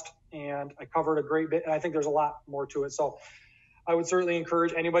fast and I covered a great bit. And I think there's a lot more to it. So I would certainly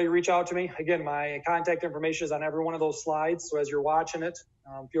encourage anybody to reach out to me. Again, my contact information is on every one of those slides. So as you're watching it,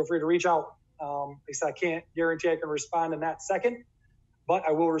 feel free to reach out. Like I said, I can't guarantee I can respond in that second, but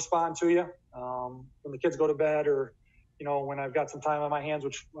I will respond to you when the kids go to bed or, when I've got some time on my hands,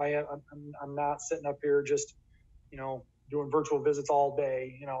 which I'm not sitting up here just, doing virtual visits all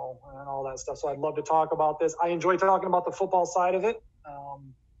day, and all that stuff. So I'd love to talk about this. I enjoy talking about the football side of it.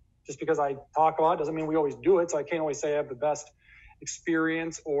 Just because I talk about it doesn't mean we always do it. So I can't always say I have the best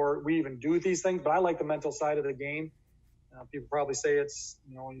experience or we even do these things, but I like the mental side of the game. People probably say it's,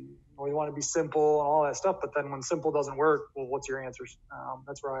 you want to be simple and all that stuff, but then when simple doesn't work, well, what's your answers?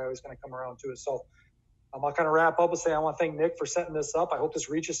 That's where I always kind of come around to it. So I'll kind of wrap up and say I want to thank Nick for setting this up. I hope this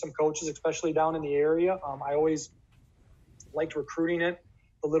reaches some coaches, especially down in the area. I always liked recruiting it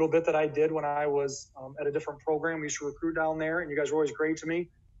a little bit that I did when I was at a different program. We used to recruit down there, and you guys were always great to me.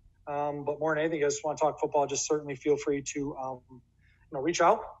 But more than anything, you guys want to talk football, just certainly feel free to reach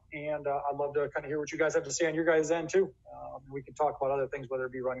out. And I'd love to kind of hear what you guys have to say on your guys' end too. We can talk about other things, whether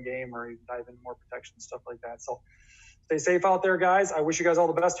it be run game or even dive into more protection, stuff like that. So stay safe out there, guys. I wish you guys all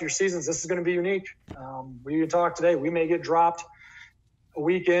the best of your seasons. This is going to be unique. We can talk today. We may get dropped a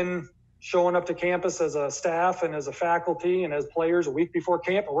week in, showing up to campus as a staff and as a faculty and as players a week before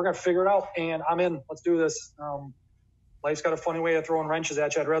camp, and we're going to figure it out. And I'm in. Let's do this. Life's got a funny way of throwing wrenches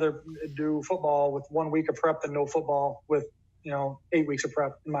at you. I'd rather do football with 1 week of prep than no football with 8 weeks of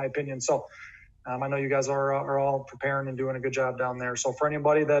prep, in my opinion. So I know you guys are all preparing and doing a good job down there. So for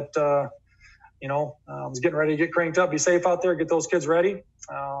anybody that is getting ready to get cranked up, be safe out there, get those kids ready.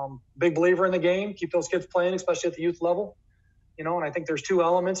 Big believer in the game, keep those kids playing, especially at the youth level. And I think there's two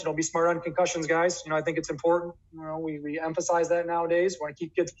elements. Be smart on concussions, guys. I think it's important. We emphasize that nowadays. We want to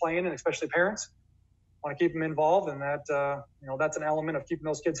keep kids playing, and especially parents want to keep them involved. And that that's an element of keeping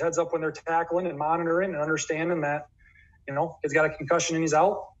those kids' heads up when they're tackling and monitoring and understanding that kid's got a concussion and he's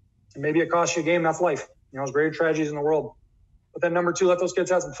out, and maybe it costs you a game. That's life. There's greater tragedies in the world. But then number two, let those kids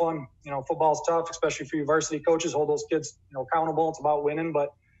have some fun. Football's tough, especially for you varsity coaches. Hold those kids accountable. It's about winning,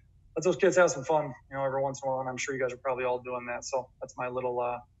 but let those kids have some fun, every once in a while. And I'm sure you guys are probably all doing that. So that's my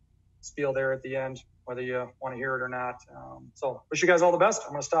little spiel there at the end, whether you want to hear it or not. So wish you guys all the best.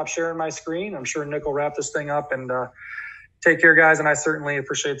 I'm going to stop sharing my screen. I'm sure Nick will wrap this thing up, and take care, guys. And I certainly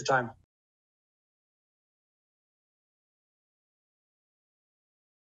appreciate the time.